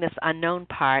accepting this unknown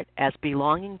part as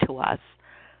belonging to us,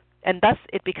 and thus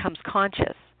it becomes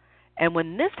conscious. And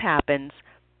when this happens,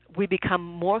 we become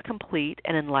more complete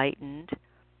and enlightened,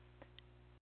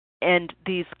 and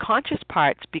these conscious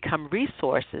parts become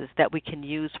resources that we can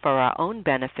use for our own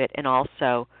benefit and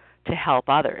also to help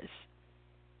others.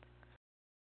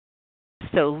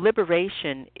 So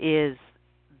liberation is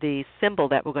the symbol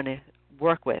that we're going to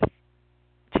work with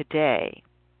today.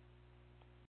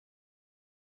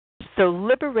 So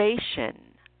liberation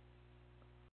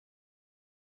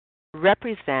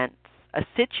represents a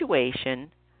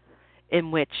situation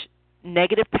in which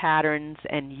negative patterns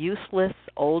and useless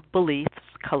old beliefs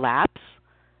collapse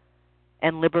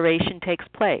and liberation takes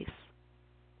place.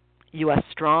 You are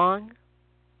strong.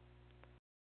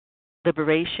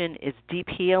 Liberation is deep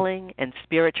healing and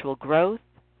spiritual growth.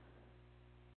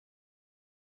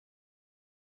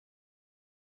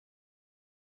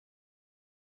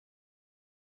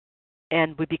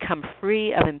 And we become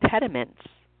free of impediments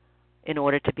in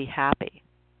order to be happy.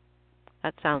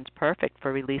 That sounds perfect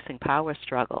for releasing power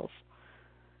struggles.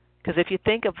 Because if you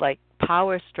think of like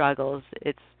power struggles,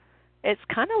 it's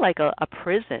kind of like a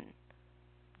prison.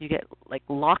 You get like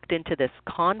locked into this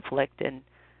conflict and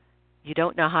you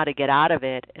don't know how to get out of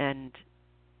it, and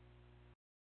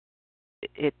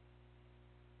it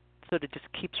sort of just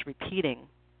keeps repeating.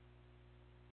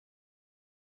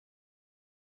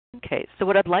 Okay, so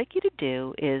what I'd like you to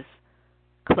do is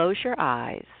close your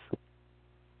eyes.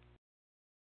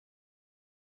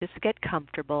 Just get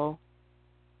comfortable.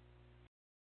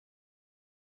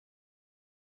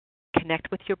 Connect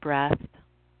with your breath.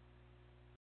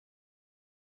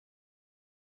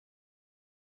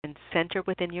 And center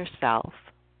within yourself.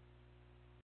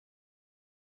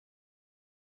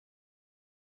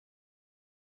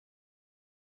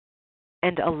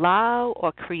 And allow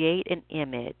or create an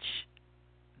image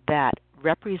that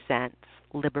represents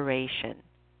liberation.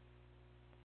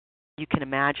 You can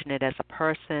imagine it as a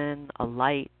person, a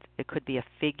light. It could be a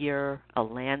figure, a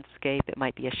landscape. It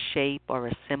might be a shape or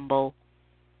a symbol.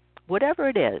 Whatever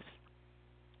it is,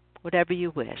 whatever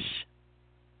you wish.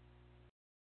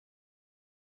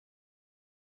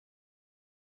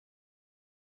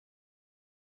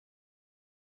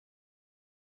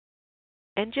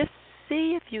 And just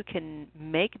see if you can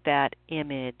make that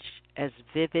image as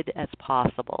vivid as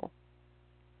possible.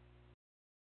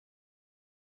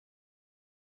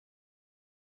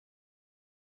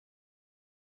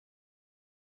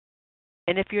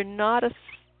 And if you're not a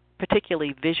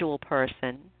particularly visual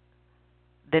person,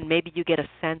 then maybe you get a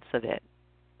sense of it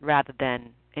rather than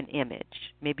an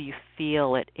image. Maybe you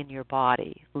feel it in your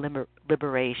body,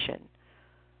 liberation.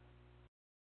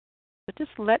 But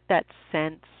just let that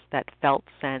sense, that felt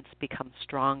sense, become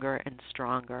stronger and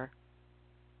stronger.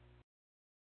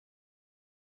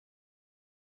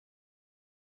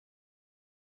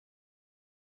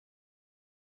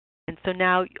 And so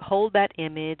now hold that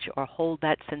image or hold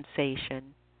that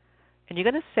sensation, and you're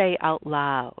going to say out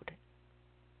loud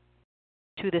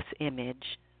to this image,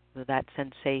 with that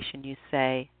sensation, you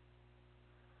say,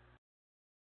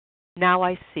 "Now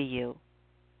I see you."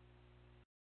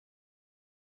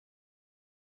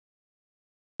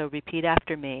 So repeat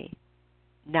after me.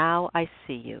 Now I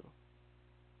see you.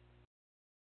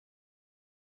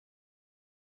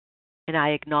 And I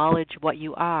acknowledge what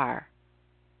you are.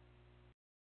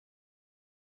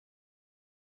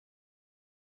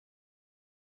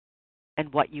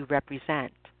 And what you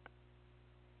represent.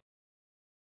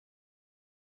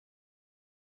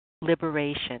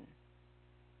 Liberation.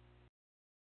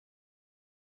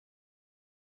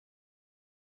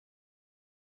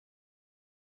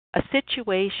 A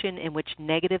situation in which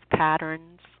negative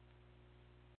patterns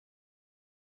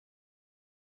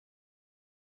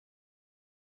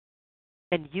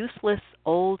and useless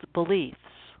old beliefs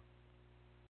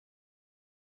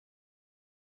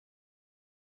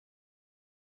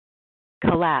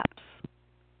collapse.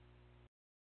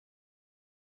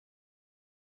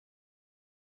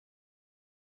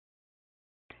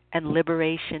 And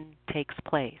liberation takes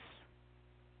place.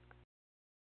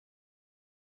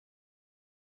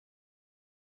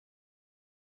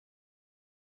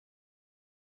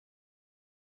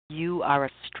 You are a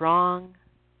strong,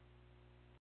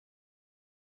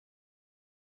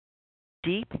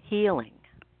 deep healing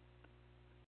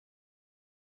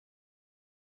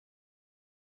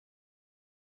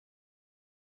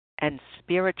and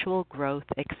spiritual growth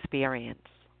experience.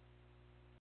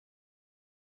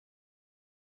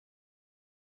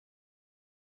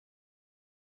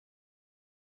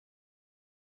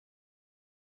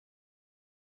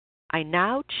 I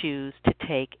now choose to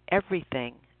take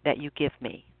everything that you give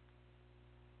me.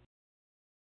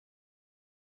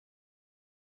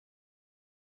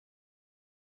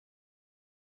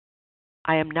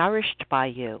 I am nourished by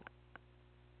you.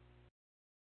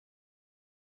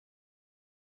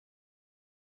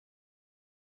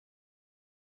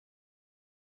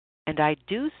 And I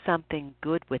do something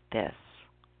good with this.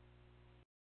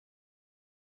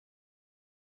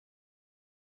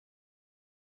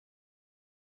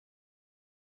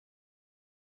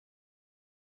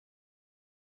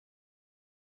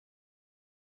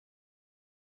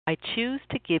 I choose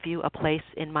to give you a place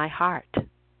in my heart.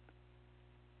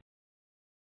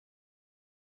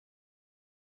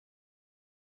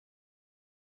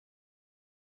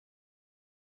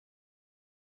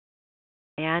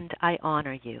 And I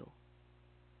honor you.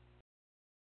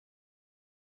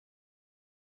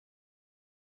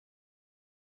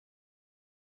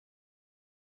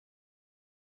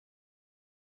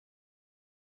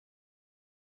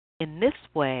 In this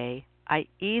way, I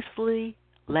easily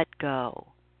let go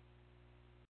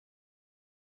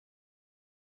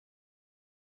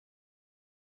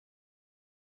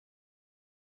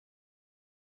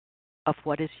of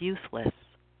what is useless.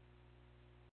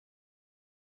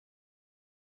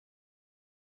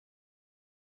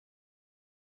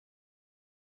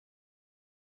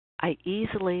 I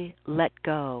easily let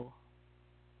go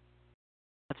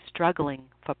of struggling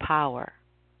for power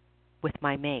with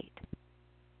my mate.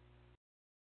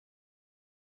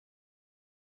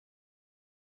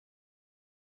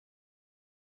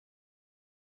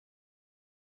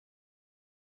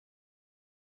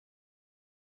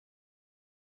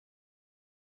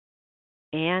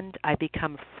 And I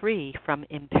become free from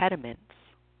impediments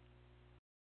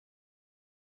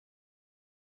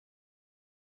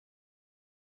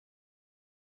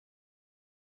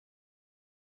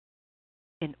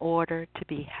in order to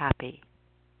be happy.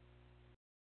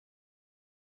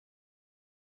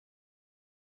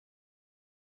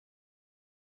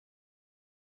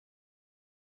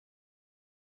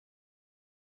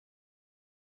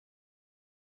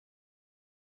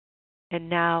 And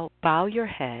now bow your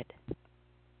head.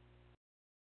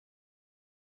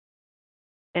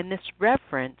 And this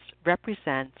reverence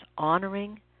represents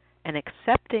honoring and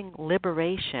accepting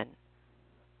liberation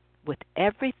with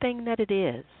everything that it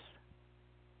is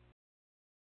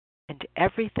and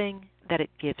everything that it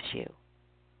gives you.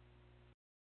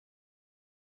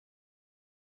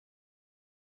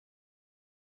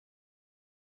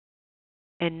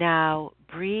 And now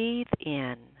breathe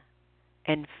in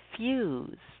and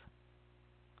fuse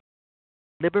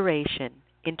liberation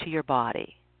into your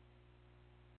body.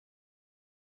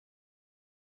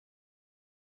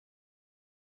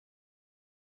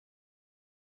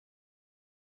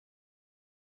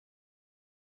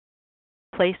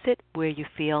 Place it where you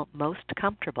feel most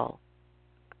comfortable.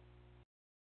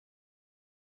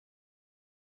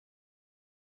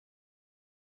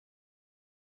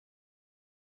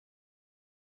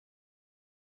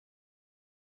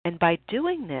 And by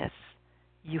doing this,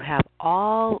 you have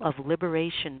all of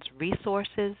liberation's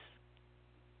resources,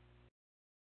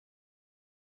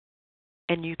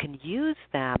 and you can use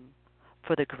them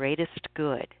for the greatest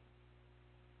good.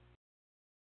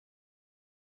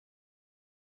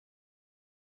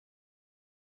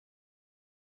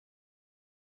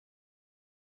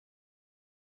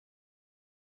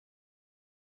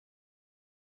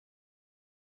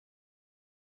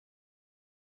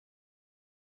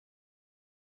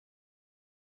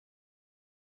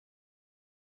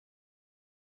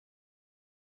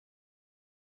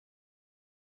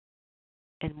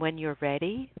 And when you're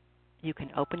ready, you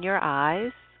can open your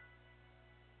eyes,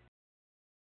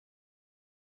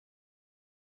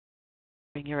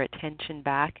 bring your attention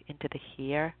back into the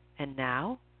here and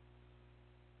now.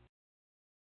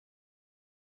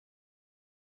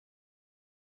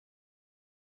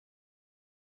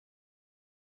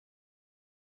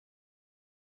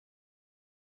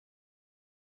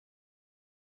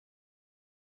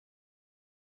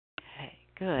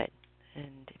 Good.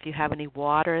 And if you have any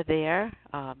water there, you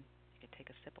can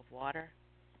take a sip of water.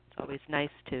 It's always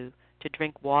nice to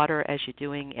drink water as you're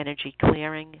doing energy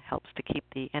clearing. It helps to keep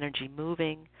the energy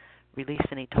moving, release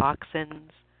any toxins.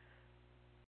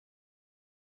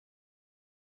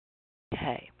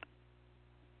 Okay.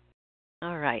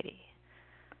 All righty.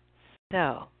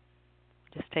 So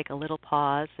just take a little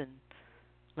pause and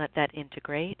let that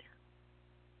integrate.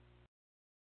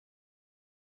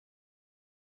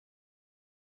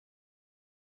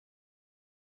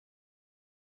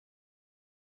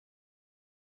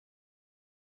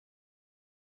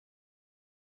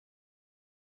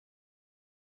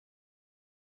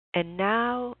 And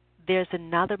now there's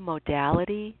another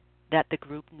modality that the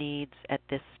group needs at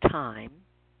this time.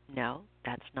 No,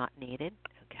 that's not needed.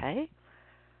 Okay.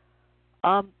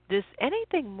 There's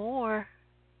anything more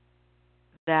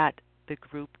that the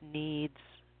group needs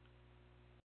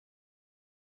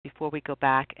before we go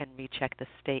back and recheck the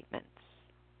statements?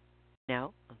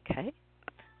 No? Okay.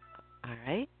 All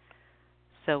right.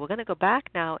 So we're going to go back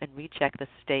now and recheck the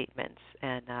statements.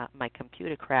 And my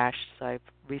computer crashed, so I've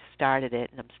restarted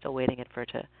it, and I'm still waiting for it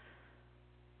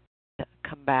to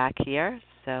come back here.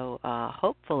 So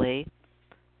hopefully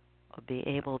I'll be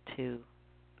able to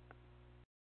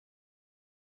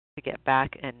get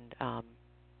back and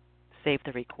save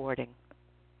the recording.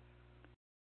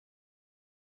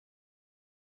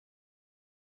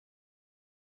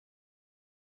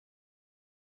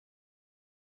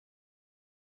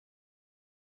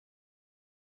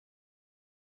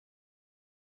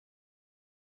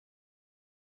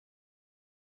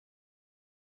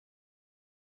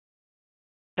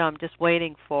 So I'm just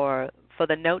waiting for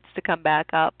the notes to come back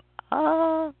up.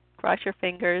 Cross your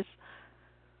fingers.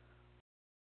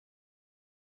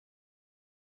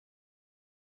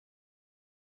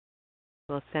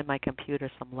 We'll send my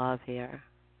computer some love here.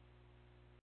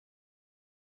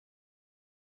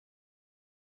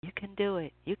 You can do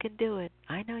it. You can do it.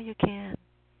 I know you can.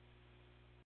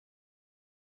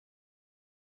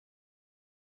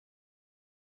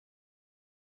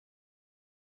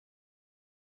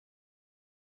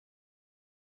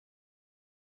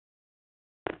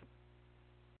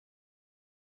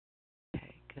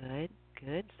 Okay, good,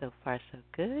 good. So far, so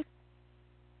good.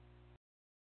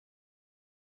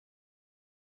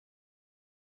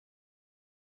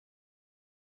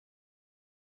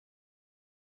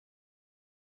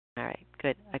 All right,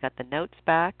 good. I got the notes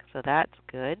back, so that's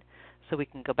good. So we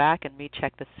can go back and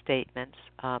recheck the statements.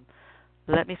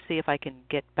 Let me see if I can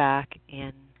get back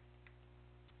in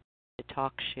the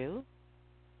TalkShoe.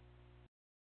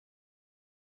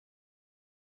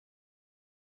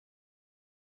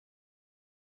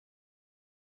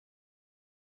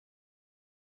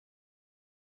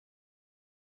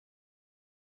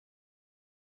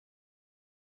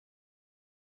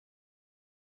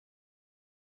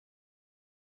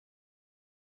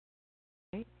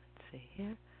 Right, let's see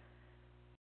here.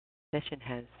 Session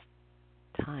has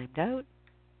timed out.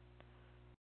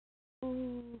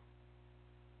 Ooh.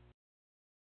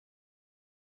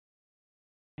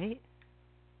 Right.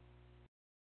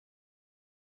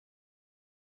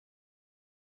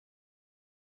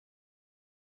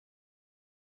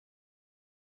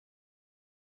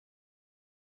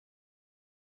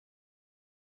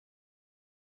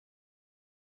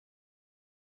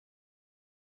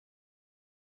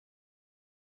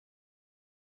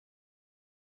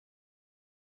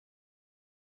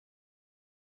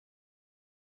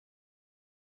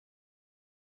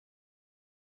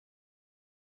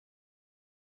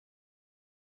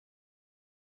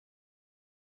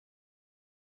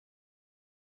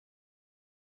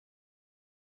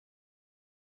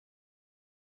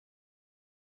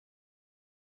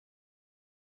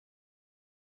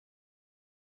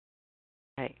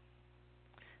 Right.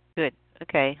 Good.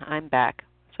 Okay, I'm back.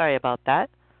 Sorry about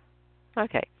that.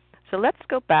 Okay, so let's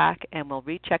go back and we'll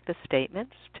recheck the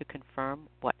statements to confirm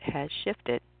what has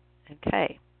shifted.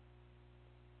 Okay.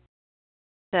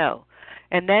 So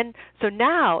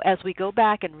now as we go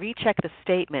back and recheck the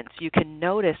statements, you can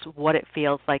notice what it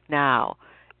feels like now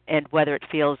and whether it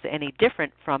feels any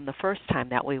different from the first time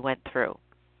that we went through.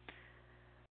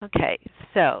 Okay,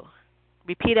 so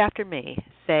repeat after me.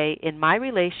 Say, in my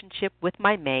relationship with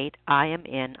my mate, I am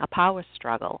in a power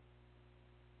struggle.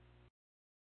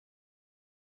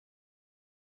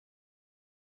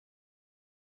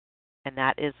 And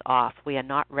that is off. We are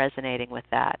not resonating with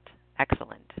that.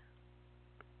 Excellent.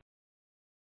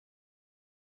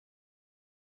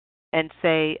 And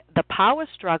say, the power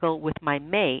struggle with my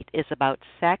mate is about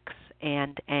sex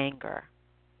and anger.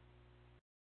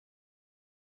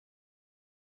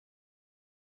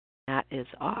 That is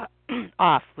off.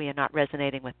 We are not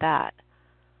resonating with that.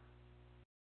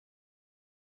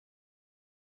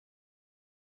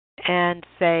 and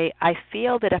say, I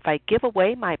feel that if I give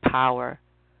away my power,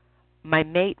 my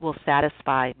mate will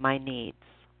satisfy my needs.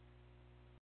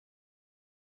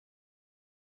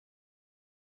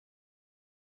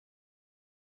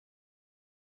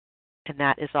 And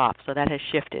that is off. So that has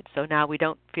shifted. So now we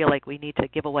don't feel like we need to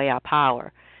give away our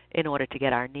power in order to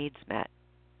get our needs met.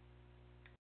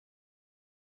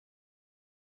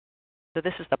 So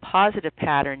this is the positive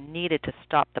pattern needed to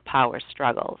stop the power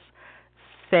struggles.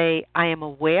 Say, I am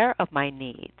aware of my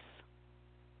needs.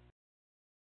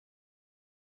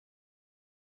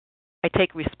 I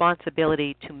take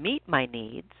responsibility to meet my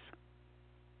needs.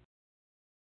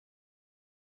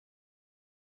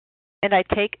 And I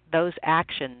take those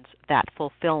actions that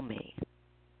fulfill me.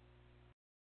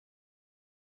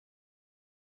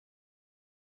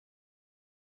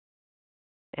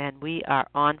 And we are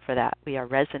on for that. We are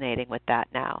resonating with that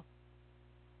now.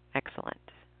 Excellent.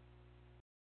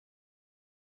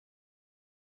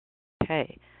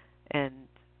 Okay. And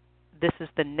this is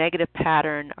the negative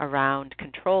pattern around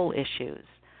control issues.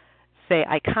 Say,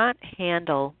 I can't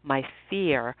handle my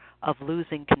fear of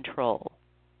losing control.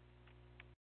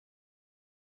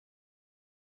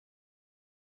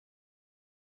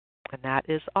 And that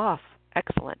is off.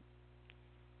 Excellent.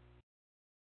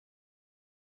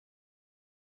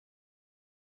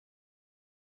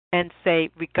 And say,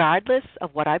 regardless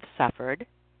of what I've suffered,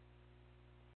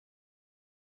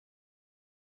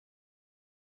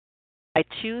 I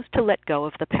choose to let go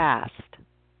of the past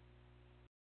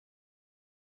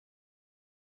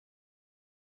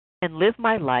and live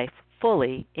my life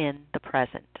fully in the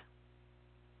present.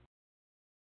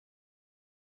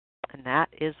 And that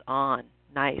is on.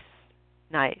 Nice.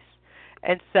 Nice.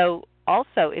 And so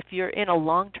also, if you're in a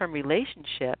long-term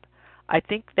relationship, I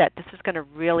think that this is going to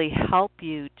really help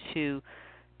you to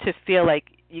feel like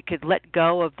you could let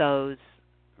go of those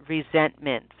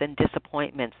resentments and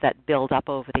disappointments that build up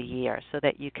over the years, so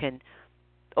that you can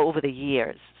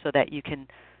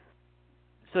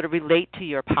sort of relate to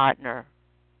your partner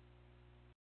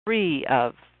free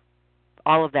of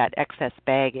all of that excess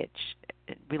baggage.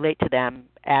 Relate to them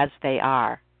as they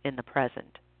are in the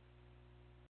present.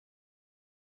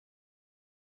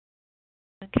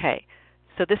 Okay,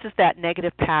 so this is that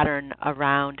negative pattern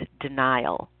around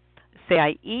denial. Say,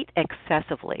 I eat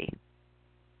excessively.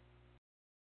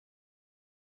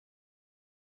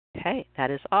 Okay, that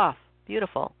is off.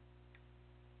 Beautiful.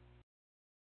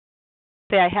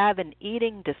 Say, I have an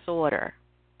eating disorder.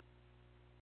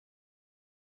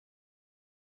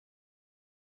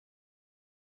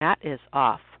 That is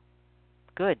off.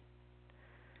 Good.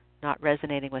 Not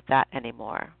resonating with that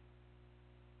anymore.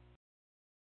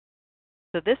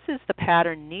 So this is the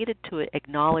pattern needed to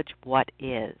acknowledge what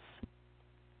is.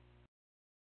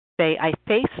 Say, I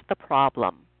face the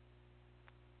problem.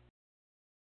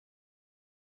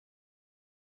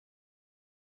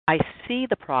 I see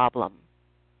the problem.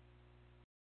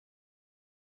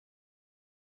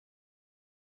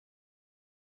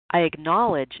 I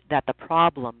acknowledge that the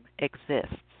problem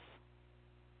exists.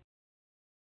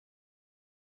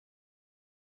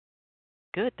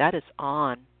 Good, that is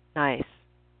on. Nice.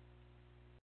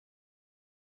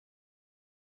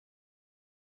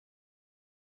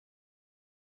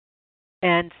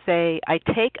 And say, I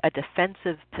take a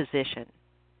defensive position.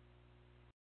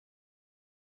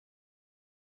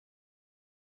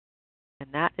 And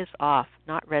that is off,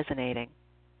 not resonating.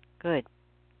 Good.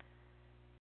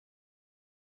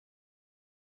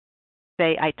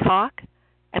 Say, I talk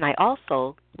and I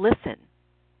also listen.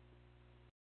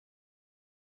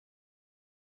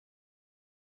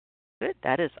 Good,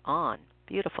 that is on.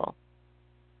 Beautiful.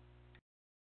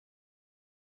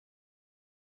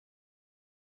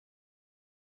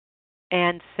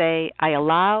 And say, I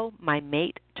allow my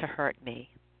mate to hurt me.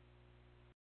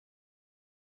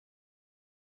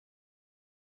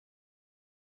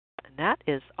 And that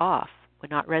is off. We're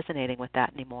not resonating with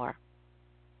that anymore.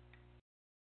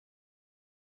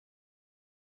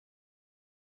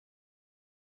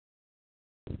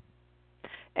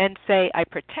 And say, I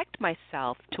protect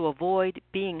myself to avoid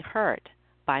being hurt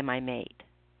by my mate.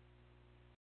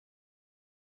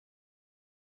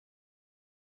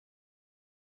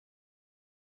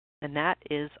 And that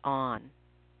is on.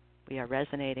 We are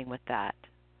resonating with that.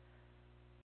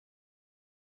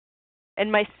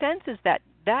 And my sense is that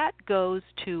that goes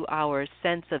to our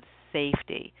sense of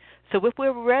safety. So if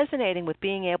we're resonating with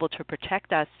being able to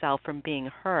protect ourselves from being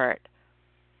hurt,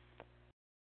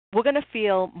 we're going to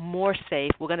feel more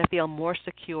safe, we're going to feel more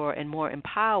secure and more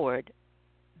empowered,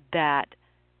 that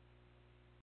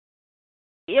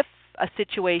if a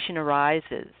situation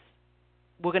arises,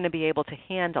 we're going to be able to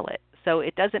handle it. So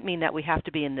it doesn't mean that we have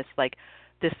to be in this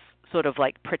sort of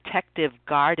like protective,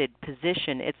 guarded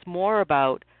position. It's more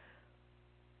about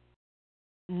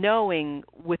knowing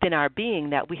within our being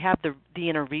that we have the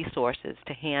inner resources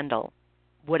to handle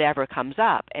whatever comes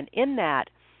up. And in that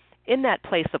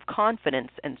place of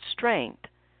confidence and strength,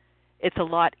 it's a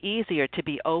lot easier to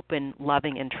be open,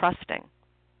 loving, and trusting.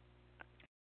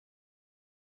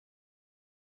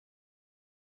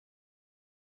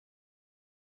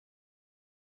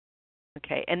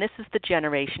 Okay, and this is the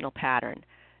generational pattern.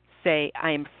 Say,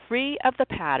 I am free of the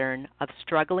pattern of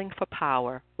struggling for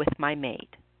power with my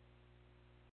mate.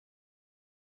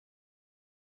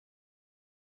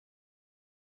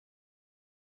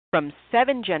 From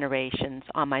 7 generations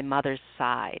on my mother's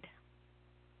side.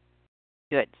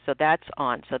 Good, so that's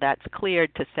on. So that's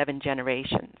cleared to 7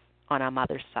 generations on our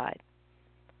mother's side.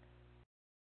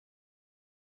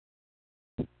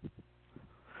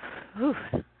 Whew.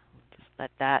 Just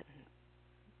let that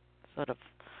sort of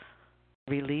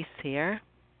release here.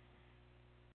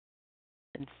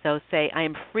 And so say, I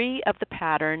am free of the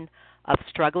pattern of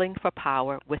struggling for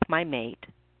power with my mate.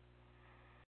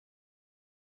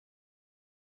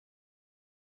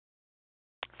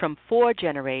 From 4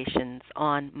 generations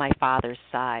on my father's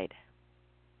side.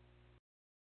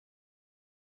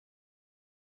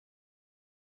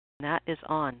 And that is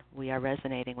on. We are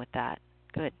resonating with that.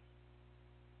 Good.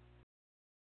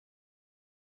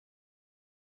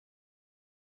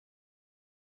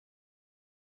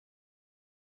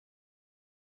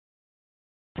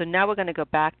 So now we're going to go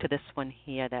back to this one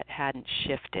here that hadn't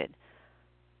shifted.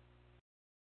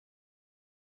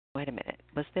 Wait a minute.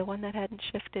 Was there one that hadn't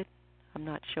shifted? I'm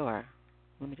not sure.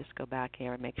 Let me just go back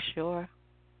here and make sure.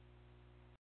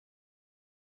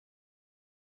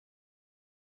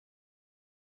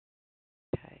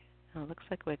 Okay. Oh, looks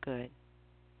like we're good.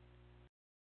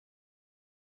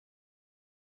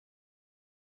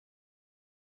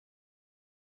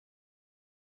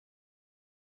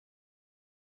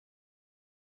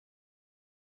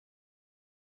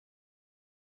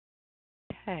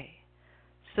 Okay.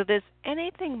 So there's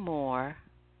anything more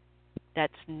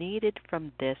that's needed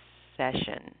from this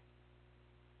session?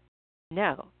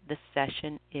 No, the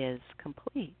session is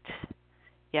complete.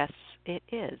 Yes, it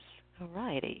is. All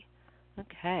righty.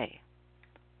 Okay.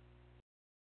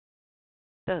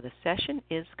 So the session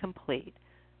is complete.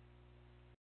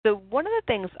 So one of the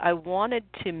things I wanted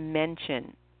to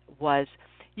mention was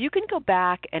you can go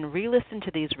back and re-listen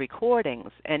to these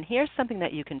recordings, and here's something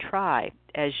that you can try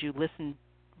as you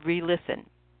re-listen.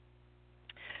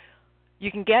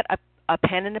 You can get a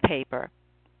pen and a paper,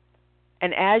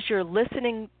 and as you're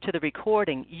listening to the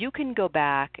recording, you can go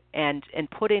back and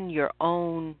put in your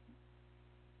own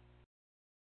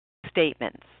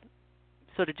statements,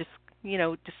 sort of just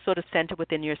sort of center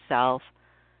within yourself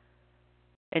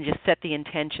and just set the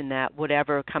intention that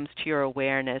whatever comes to your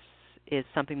awareness is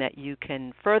something that you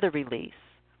can further release.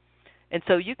 And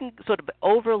so you can sort of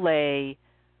overlay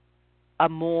a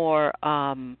more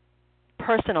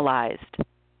personalized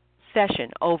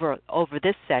session over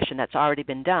this session that's already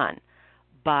been done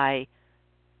by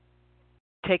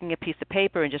taking a piece of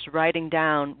paper and just writing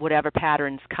down whatever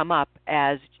patterns come up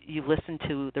as you listen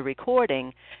to the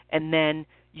recording, and then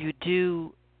you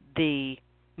do the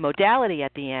modality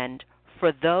at the end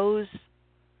for those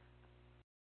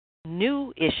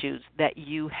new issues that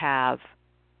you have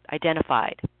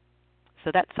identified.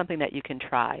 So that's something that you can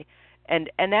try. And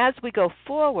as we go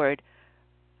forward,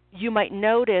 you might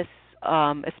notice,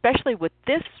 especially with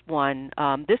this one,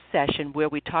 this session where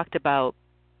we talked about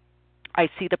I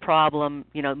see the problem,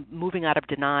 moving out of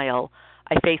denial.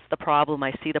 I face the problem,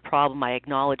 I see the problem, I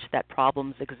acknowledge that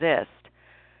problems exist.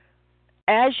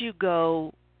 As you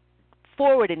go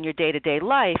forward in your day-to-day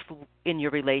life, in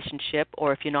your relationship,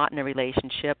 or if you're not in a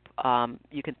relationship,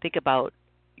 you can think about,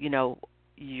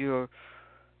 your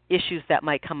issues that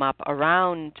might come up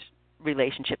around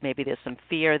relationship. Maybe there's some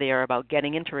fear there about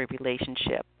getting into a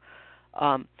relationship.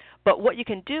 But what you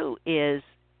can do is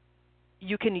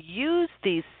you can use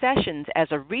these sessions as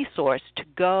a resource to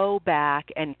go back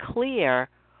and clear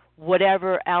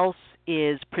whatever else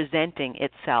is presenting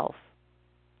itself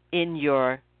in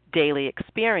your daily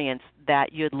experience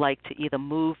that you'd like to either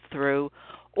move through,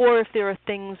 or if there are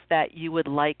things that you would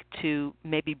like to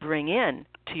maybe bring in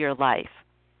to your life,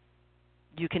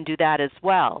 you can do that as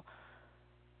well.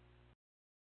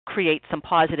 Create some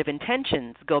positive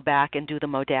intentions, go back and do the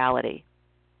modality.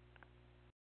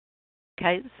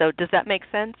 Okay, so does that make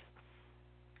sense?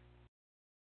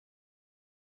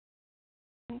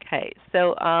 Okay,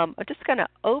 so I'm just going to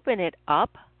open it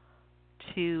up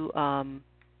to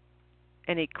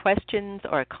any questions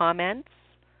or comments.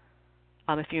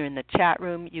 If you're in the chat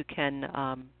room, you can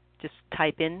just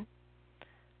type in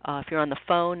If you're on the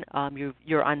phone,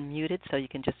 you're unmuted, so you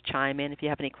can just chime in if you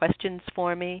have any questions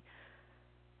for me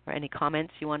or any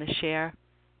comments you want to share,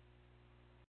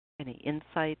 any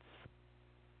insights.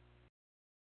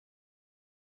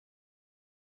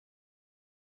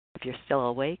 If you're still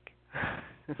awake.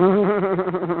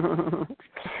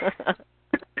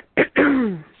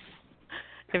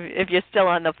 if you're still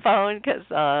on the phone, because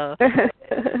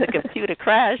the computer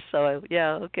crashed, so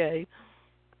yeah, okay.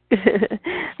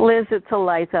 Liz, it's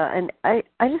Eliza, and I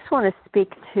just want to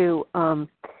speak to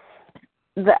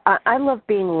I love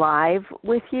being live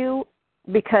with you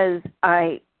because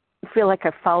I feel like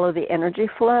I follow the energy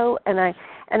flow, and I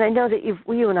know that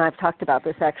you and I have talked about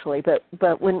this actually, but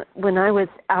when I was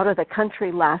out of the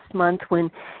country last month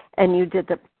and you did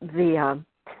the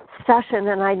session,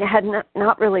 and I had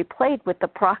not really played with the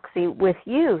proxy with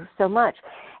you so much,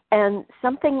 and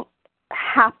something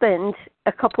happened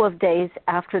a couple of days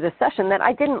after the session that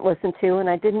I didn't listen to, and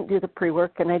I didn't do the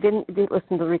pre-work, and I didn't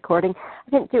listen to the recording. I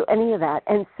didn't do any of that,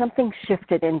 and something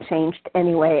shifted and changed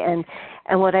anyway.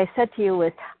 And what I said to you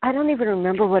was, I don't even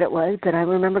remember what it was, but I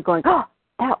remember going, oh,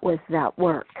 that was that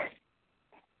work.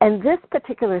 And this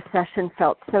particular session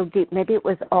felt so deep. Maybe it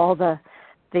was all the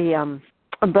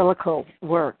umbilical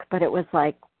work, but it was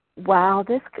like, wow,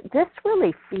 this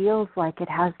really feels like it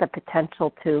has the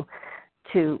potential to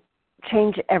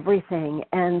change everything.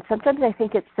 And sometimes I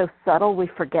think it's so subtle we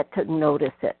forget to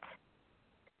notice it.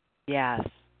 Yes,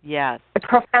 yes. It's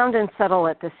profound and subtle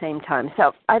at the same time.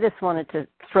 So I just wanted to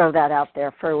throw that out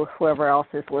there for whoever else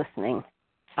is listening.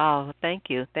 Oh, thank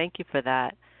you. Thank you for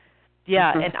that.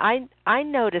 Yeah, and I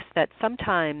noticed that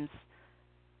sometimes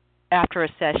after a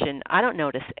session, I don't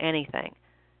notice anything.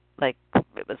 Like,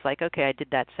 it was like, okay, I did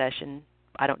that session.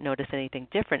 I don't notice anything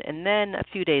different. And then a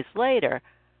few days later,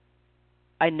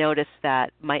 I notice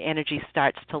that my energy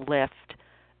starts to lift,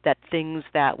 that things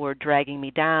that were dragging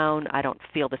me down, I don't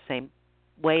feel the same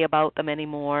way about them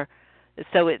anymore.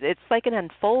 So it's like an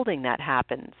unfolding that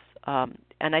happens.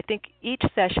 And I think each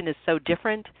session is so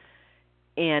different,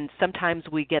 and sometimes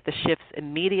we get the shifts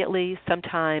immediately.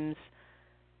 Sometimes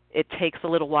it takes a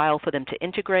little while for them to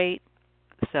integrate.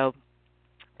 So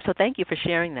thank you for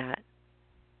sharing that.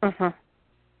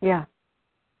 Yeah.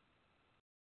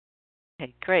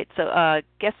 Okay, great. So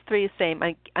guest 3 is saying,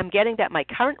 I'm getting that my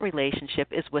current relationship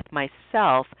is with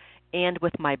myself and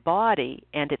with my body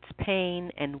and its pain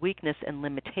and weakness and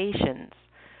limitations.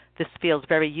 This feels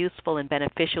very useful and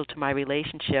beneficial to my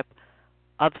relationship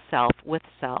of self with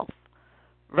self.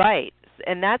 Right.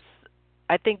 And I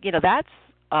think,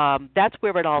 that's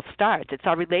where it all starts. It's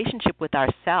our relationship with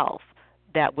ourself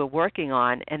that we're working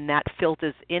on, and that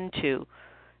filters into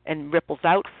and ripples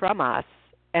out from us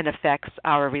and affects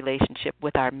our relationship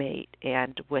with our mate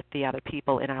and with the other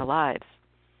people in our lives.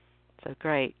 So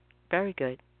great. Very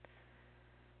good.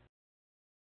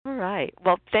 All right.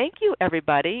 Well, thank you,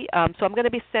 everybody. So I'm going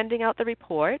to be sending out the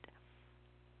report,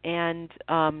 and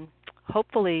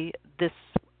hopefully this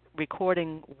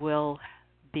recording will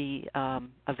be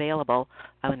available.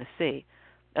 I'm going to see.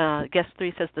 Guest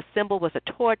 3 says, the symbol was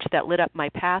a torch that lit up my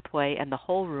pathway and the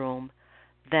whole room,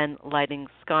 then lighting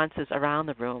sconces around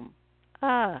the room.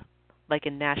 Like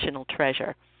in National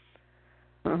Treasure.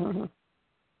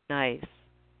 Nice.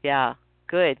 Yeah,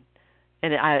 good.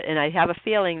 And I have a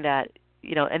feeling that,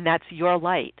 and that's your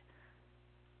light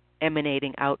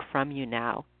emanating out from you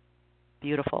now.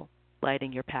 Beautiful.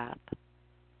 Lighting your path.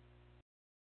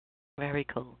 Very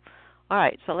cool. All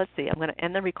right, so let's see. I'm going to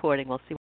end the recording. We'll see